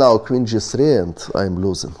play now queen g3 and I'm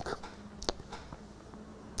losing.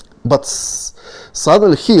 But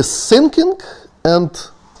suddenly he is thinking, and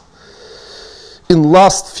in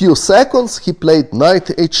last few seconds he played knight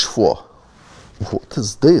h4. What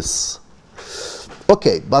is this?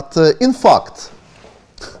 Okay, but in fact,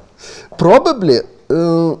 probably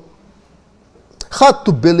hard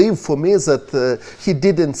to believe for me that he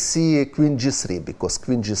didn't see queen g3, because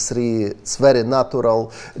queen g3 is very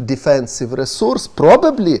natural defensive resource.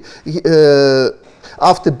 Probably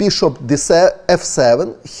after bishop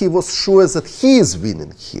f7, he was sure that he is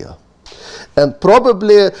winning here. And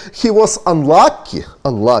probably he was unlucky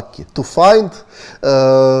to find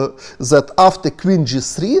that after queen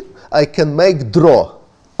g3, I can make draw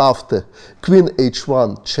after queen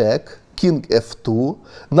h1 check, king f2,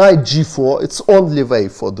 knight g4, it's only way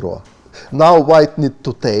for draw. Now white need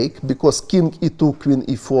to take, because king e2, queen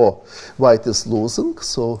e4, white is losing,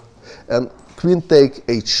 so, and queen take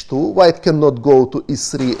h2, white cannot go to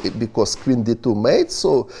e3 because queen d2 mate,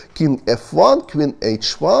 so king f1, queen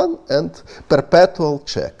h1, and perpetual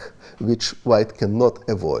check, which white cannot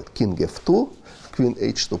avoid, king f2, queen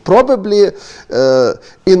h2. Probably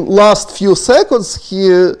in last few seconds he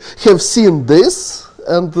have seen this,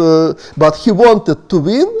 and but he wanted to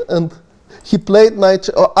win, and he played knight.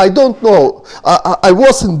 I don't know. I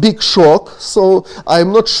was in big shock, so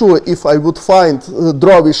I'm not sure if I would find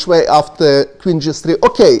drawish way after queen g3.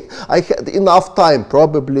 Okay, I had enough time.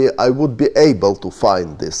 Probably I would be able to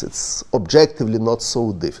find this. It's objectively not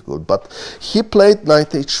so difficult. But he played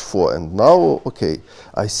knight h4, and now, okay,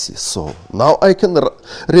 I see. So now I can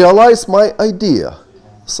realize my idea.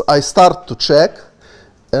 So I start to check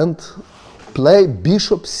and play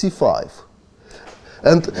bishop c5.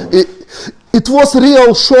 And it was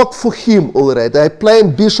real shock for him already. I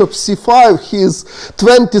played bishop c5, he's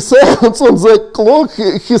 20 seconds on the clock,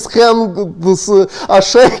 his hands are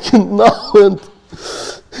shaking now,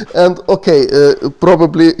 and okay,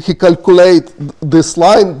 probably he calculate this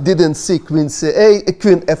line, didn't see queen c8,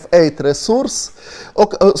 queen f8 resource.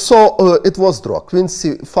 Okay, so it was draw. Queen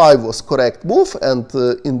c5 was correct move, and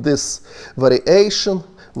in this variation,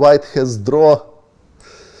 white has draw.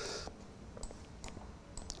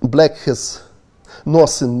 Black has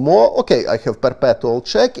nothing more. Okay, I have perpetual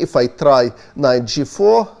check. If I try knight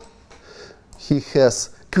g4, he has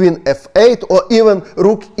queen f8, or even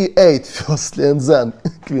rook e8 firstly, and then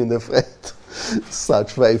queen f8.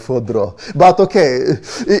 Such way for draw. But okay,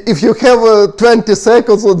 if you have 20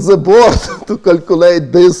 seconds on the board to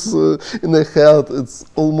calculate this in a head, it's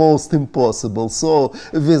almost impossible. So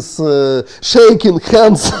with shaking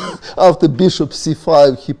hands after bishop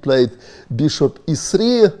c5, he played bishop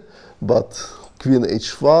e3, but queen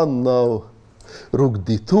h1 now, rook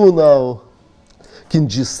d2 now, king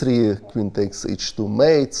g3, queen takes h2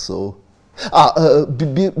 mate, so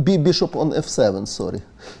bishop on f7, sorry.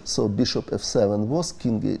 So bishop f7 was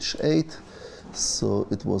king h8, so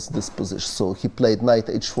it was this position. So he played knight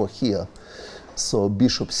h4 here. So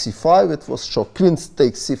bishop c5, it was shock. Queen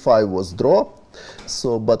takes c5 was draw.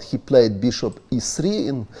 So, but he played bishop e3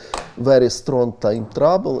 in very strong time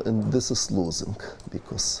trouble, and this is losing,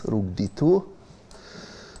 because rook d2,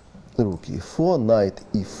 rook e4, knight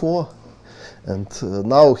e4, and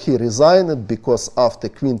now he resigned, because after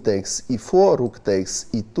queen takes e4, rook takes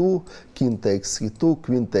e2, king takes e2,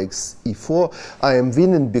 queen takes e4. I am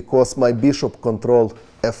winning because my bishop controlled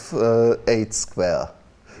f8 square.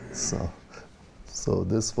 So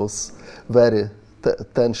this was very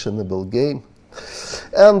tensionable game.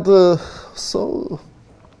 And so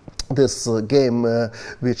this game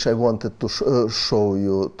which I wanted to show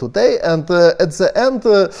you today, and at the end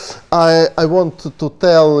I want to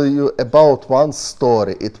tell you about one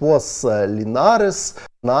story. It was Linares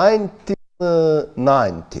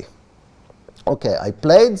 1990. Okay, I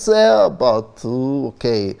played there, but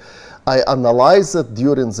okay, I analyzed it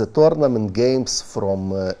during the tournament games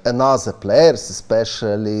from another players,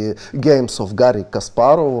 especially games of Garry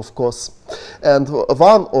Kasparov, of course. And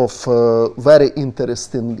one of very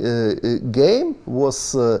interesting game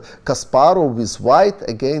was Kasparov with white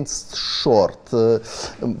against short.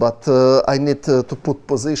 But I need to put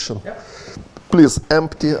position. Yep. Please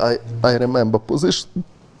empty. I remember position.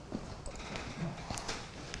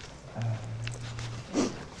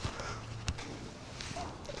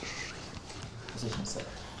 Position set.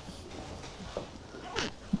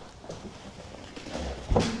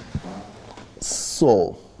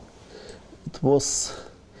 So it was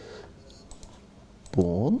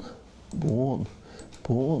pawn, pawn,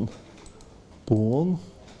 pawn, pawn.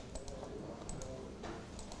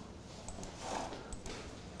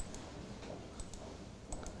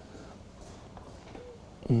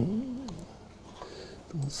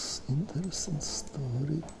 It was interesting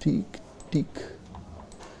story. Tick, tick,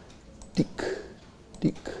 tick,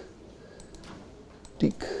 tick,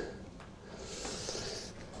 tick.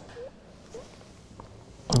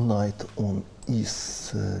 Knight on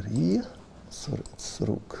e3. Sorry, it's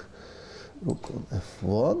rook. Rook on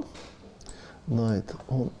f1. Knight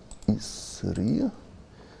on e3.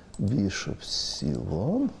 Bishop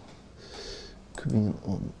c1. Queen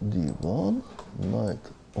on d1.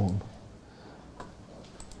 Knight on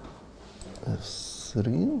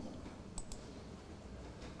f3.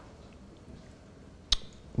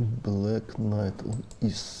 Black knight on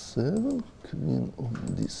e7. Queen on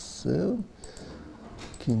d7.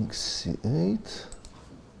 King c8,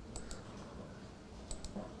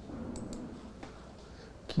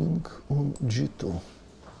 king on g2.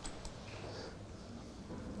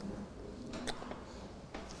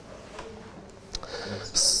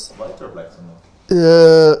 White or black somehow?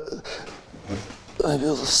 I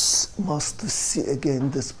will must see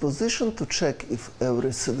again this position to check if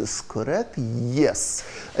everything is correct. Yes,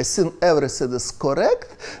 I think everything is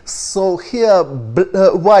correct. So here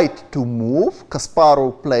white to move.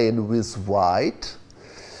 Kasparov playing with white.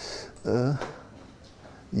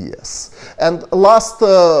 Yes. And last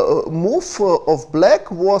move of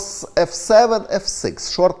black was f7,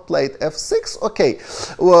 f6. Short played f6. Okay.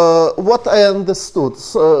 What I understood.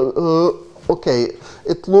 Okay,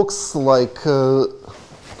 it looks like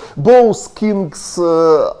both kings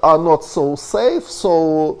are not so safe,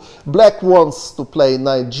 so black wants to play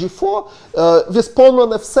knight g4. With pawn on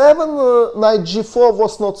f7, knight g4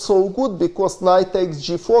 was not so good because knight takes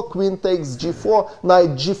g4, queen takes g4, knight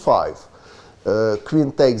g5.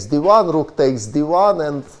 Queen takes d1, rook takes d1,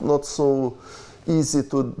 and not so easy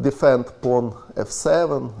to defend pawn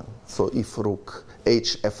f7. So if rook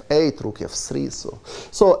h f8, rook f3,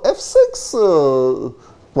 so f6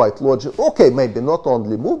 quite logical. Okay, maybe not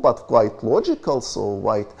only move, but quite logical. So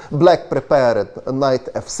black prepared knight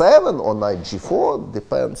f7 or knight g4,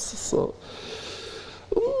 depends. So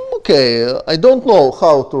okay, I don't know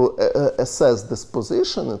how to assess this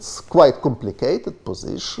position. It's quite complicated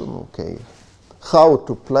position. Okay, how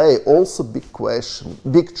to play, also big question,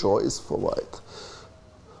 big choice for white.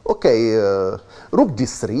 Okay, rook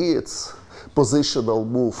d3, it's positional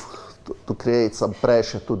move to create some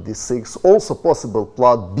pressure to d6. Also possible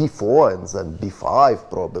plot b4 and then b5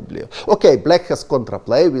 probably. Okay, black has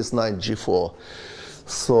contraplay with knight g4.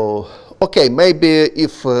 So, okay, maybe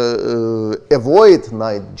if avoid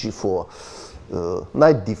knight g4,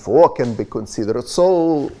 knight d4 can be considered.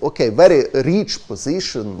 So, okay, very rich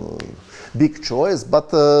position, big choice,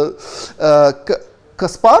 but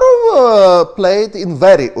Kasparov played in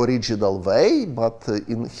very original way, but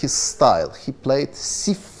in his style. He played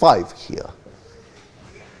c5 here.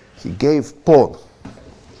 He gave pawn.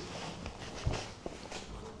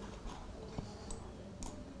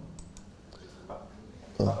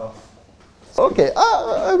 Okay,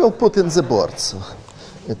 I will put in the board, so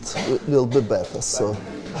it will be better. So.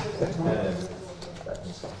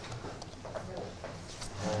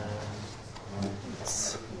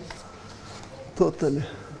 Totally.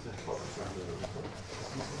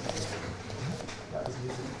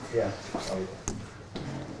 Yeah.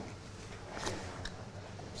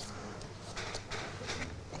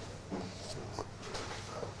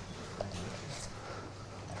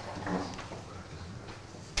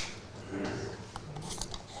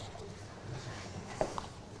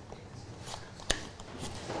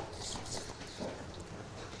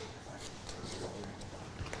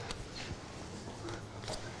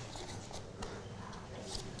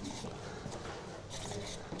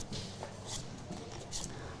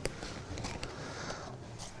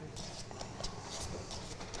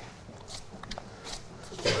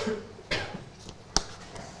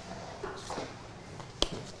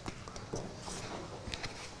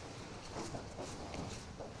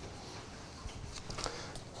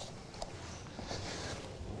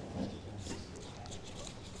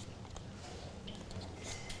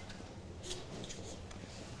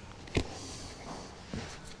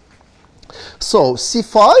 So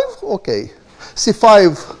c5, okay.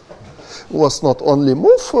 c5 was not only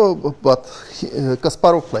move, but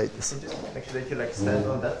Kasparov played this. Make sure that you like stand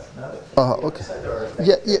on that now. Okay. Side or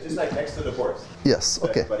Yeah, yeah. just like next to the board. Yes, So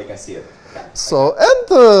okay. everybody can see it. So, and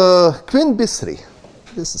queen b3.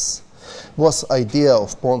 Was idea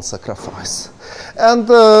of pawn sacrifice. And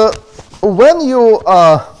when you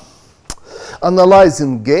are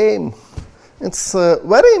analyzing game, it's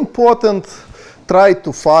very important try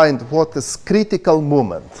to find what is critical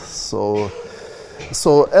moment.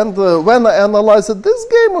 When I analyzed this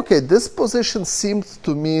game, okay, this position seemed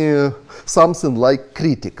to me something like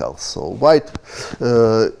critical. So white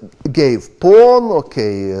gave pawn,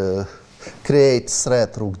 okay, create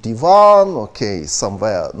threat rook d1, okay,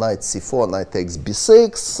 somewhere knight c4, knight takes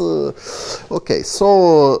b6. Okay,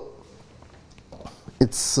 so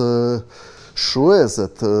it's sure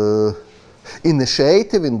that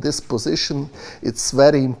initiative in this position, it's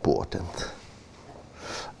very important.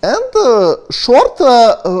 And short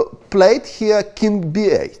played here king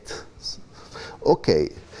b8. Okay.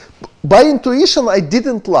 By intuition, I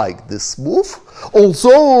didn't like this move,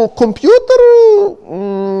 although computer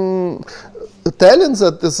telling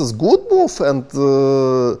that this is good move, and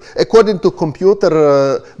according to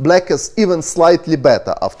computer, black is even slightly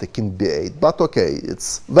better after king b8. But okay,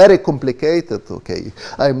 it's very complicated. Okay,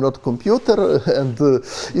 I'm not computer, and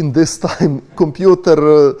in this time,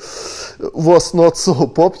 computer was not so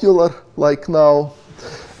popular like now,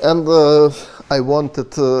 and I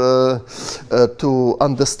wanted to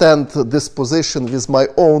understand this position with my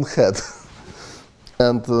own head.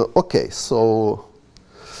 And okay, so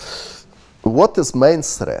what is main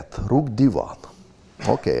threat? Rook d1.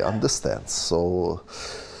 Okay, understand. So,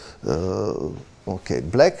 okay,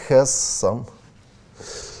 black has some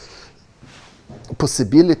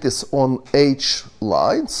possibilities on h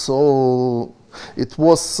line. So it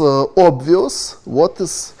was obvious what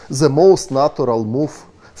is the most natural move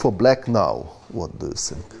for black now. What do you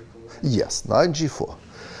think? Yes, knight g4.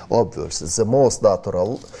 Obviously, the most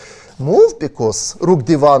natural move, because rook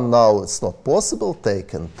d1 now it's not possible,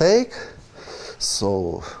 take and take.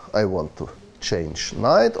 So I want to change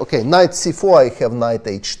knight. Okay, knight c4, I have knight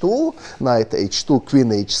h2, knight h2, queen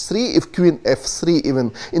h3. If queen f3,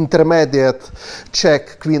 even intermediate,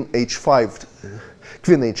 check queen h5,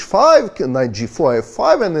 knight g4,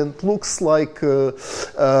 f5, and it looks like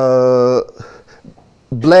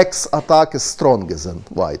black's attack is stronger than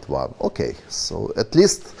white one. Okay, so at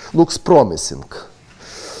least looks promising.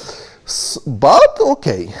 But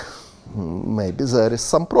okay, maybe there is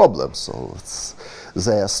some problem. So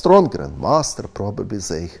they are strong grandmaster, probably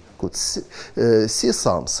they could see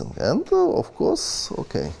something. And of course,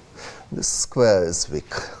 okay, this square is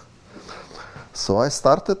weak. So I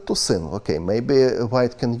started to think, okay, maybe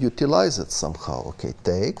white can utilize it somehow. Okay,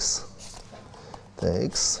 takes,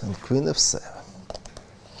 and queen f7.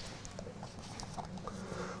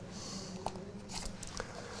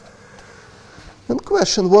 And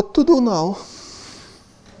question what to do now.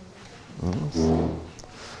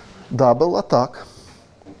 Double attack.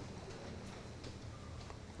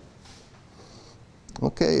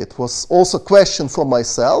 Okay, it was also a question for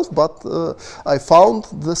myself, but I found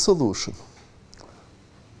the solution.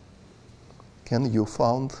 Can you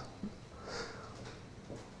found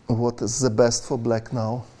what is the best for black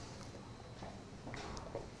now?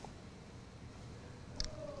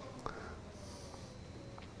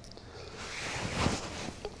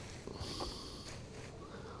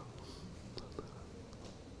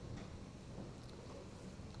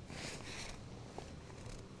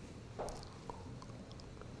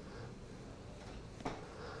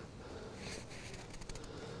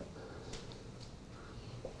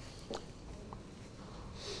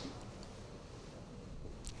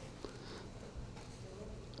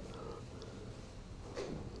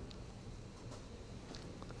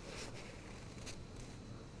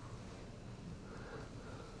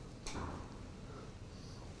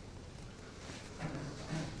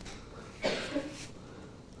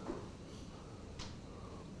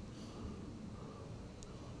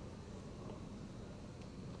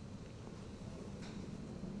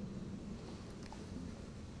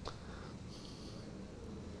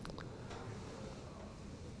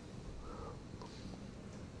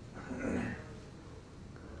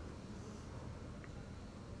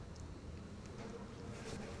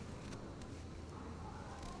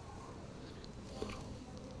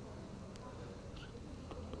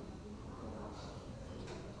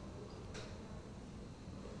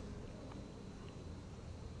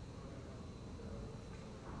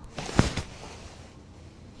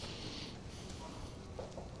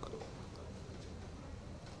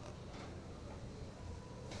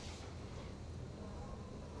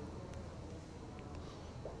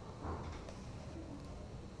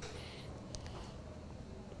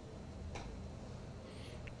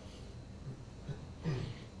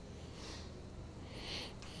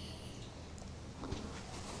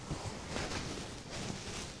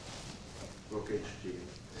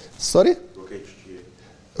 Sorry? Rook HG8.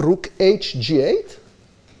 Rook HG8?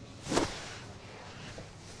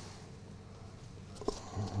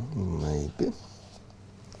 Maybe.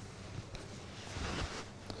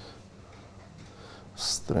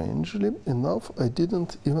 Strangely enough, I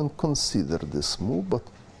didn't even consider this move, but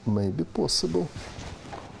maybe possible.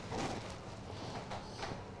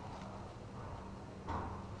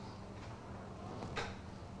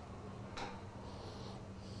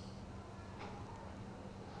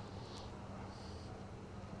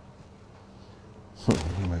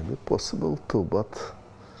 Maybe possible too, but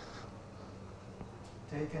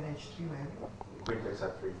Take an h3 maybe. Queen takes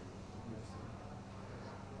f3.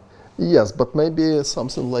 yes, but maybe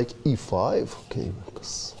something like e5. Okay,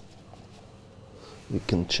 because we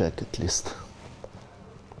can check at least.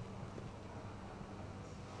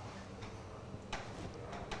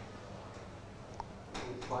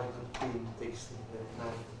 Queen takes 9.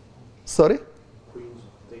 Sorry? Queen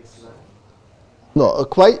takes 9. No,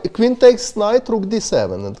 queen takes knight, rook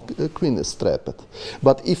d7, and queen is trapped.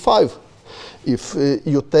 But e5, if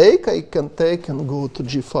you take, I can take and go to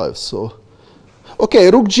g5. So, okay,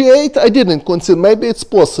 rook g8, I didn't consider. Maybe it's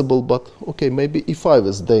possible, but okay, maybe e5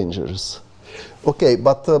 is dangerous. Okay,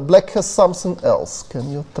 but black has something else.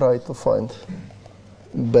 Can you try to find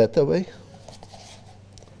better way?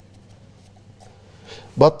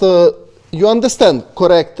 But you understand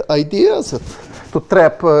correct ideas to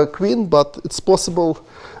trap queen, but it's possible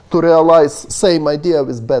to realize same idea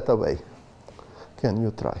with better way. Can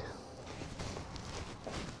you try?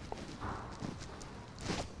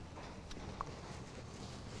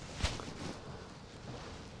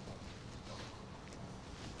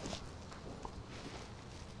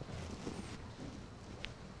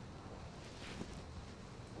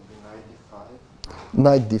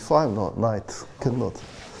 Knight d5? No, knight cannot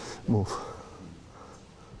move.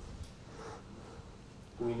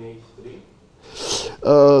 Queen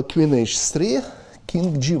h3. Queen h3,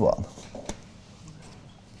 king g1.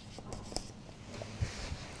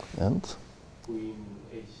 And? Queen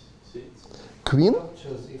h6. Queen?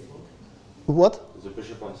 Choose e4. What? There's a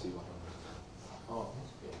bishop on c1. Oh,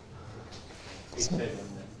 okay. h7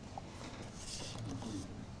 then.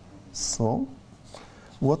 So,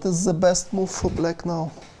 what is the best move for black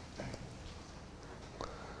now?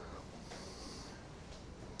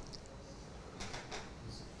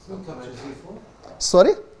 Choose e4.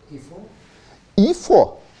 Sorry? e4.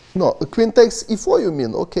 e4? No, queen takes e4 you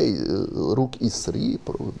mean? Okay, rook e3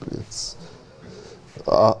 probably it's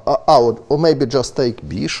out. Or maybe just take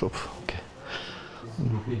bishop. Okay.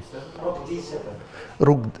 Rook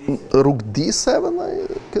d7. Rook d7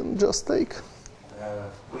 I can just take.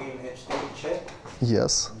 Queen h3 check.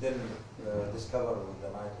 Yes. Then discover with the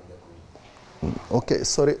knight and the queen. Okay,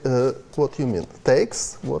 sorry, what you mean?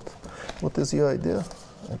 Takes? What is your idea?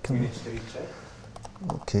 I can. Queen h3 check.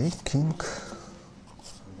 Okay, king.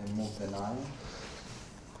 And then move the knight.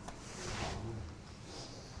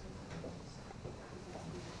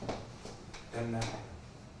 Then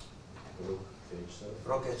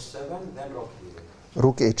rook h7, then rook d8.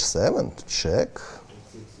 Rook h7, check.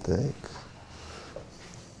 Take.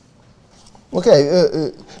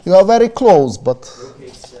 Okay, you are very close, but Rook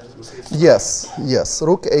h7. yes,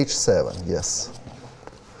 rook h7, yes.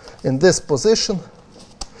 In this position,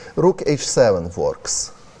 rook h7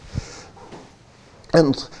 works.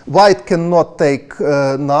 And white cannot take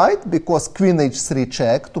knight because queen h3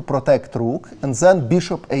 check to protect rook, and then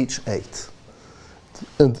bishop h8.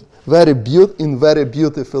 And in very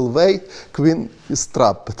beautiful way, queen is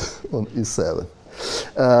trapped on e7.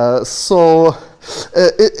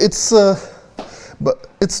 But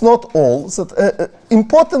it's not all. That,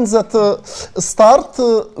 important that start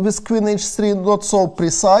with queen h3 not so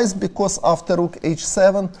precise, because after rook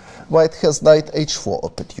h7, white has knight h4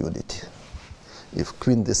 opportunity. If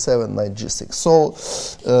queen d7, knight g6. So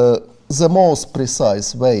the most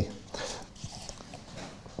precise way,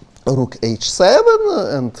 rook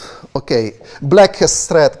h7, and okay, black has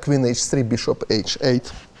threat queen h3, bishop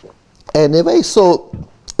h8. Anyway, so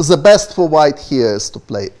the best for white here is to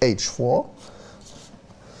play h4.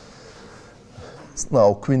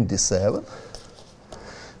 Now queen d7,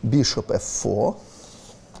 bishop f4,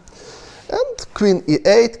 and queen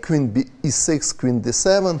e8, queen e6, queen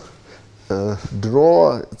d7,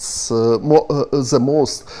 draw. It's the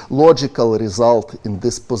most logical result in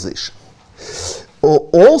this position.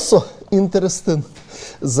 Also interesting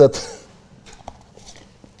that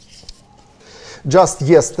just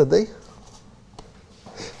yesterday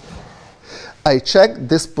I checked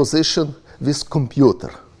this position with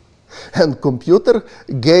computer. And computer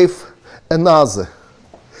gave another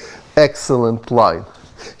excellent line.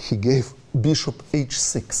 He gave bishop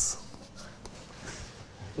h6.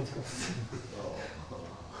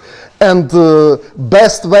 And the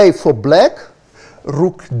best way for black,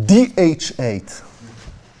 rook dh8.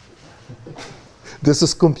 This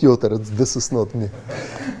is computer, this is not me.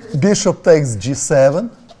 Bishop takes g7,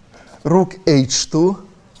 rook h2,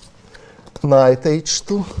 knight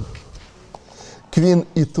h2, queen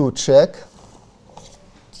e2 check,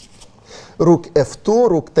 rook f2,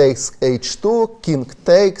 rook takes h2, king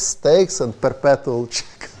takes, and perpetual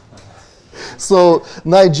check. So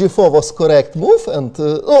knight g4 was correct move, and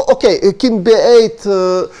king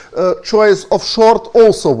b8 choice of short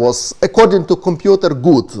also was, according to computer,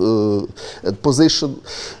 good. Position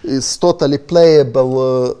is totally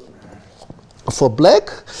playable for black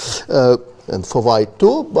and for white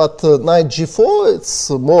too, but knight g4, it's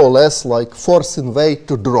more or less like forcing way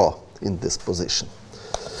to draw in this position.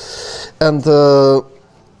 And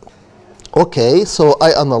okay, so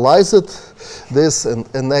I analyze it. This, and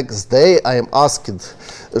the next day I am asked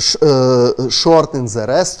short in the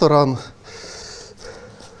restaurant.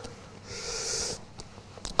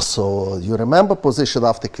 So you remember position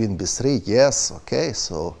after queen b3? Yes. Okay.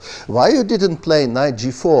 So why you didn't play knight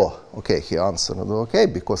g4? Okay, he answered. Okay,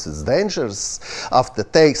 because it's dangerous. After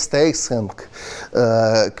takes and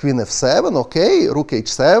queen f7. Okay, rook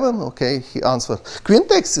h7. Okay, he answered. Queen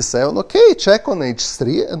takes c7. Okay, check on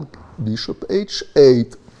h3 and bishop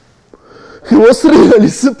h8. He was really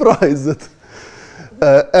surprised.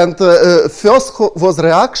 And first was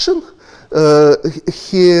reaction.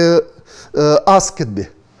 He asked me,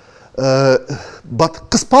 but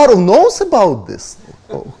Kasparov knows about this.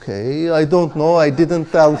 Okay, I don't know, I didn't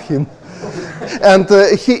tell him. And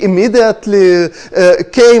he immediately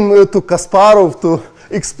came to Kasparov to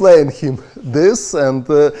explain him this, and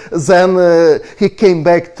then he came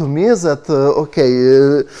back to me that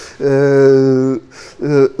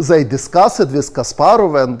they discussed it with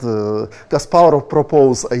Kasparov, and Kasparov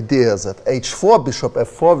proposed idea that h4, bishop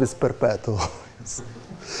f4 with perpetual.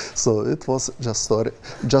 So it was just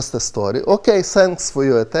a story. Okay, thanks for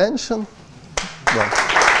your attention.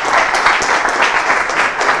 Bye.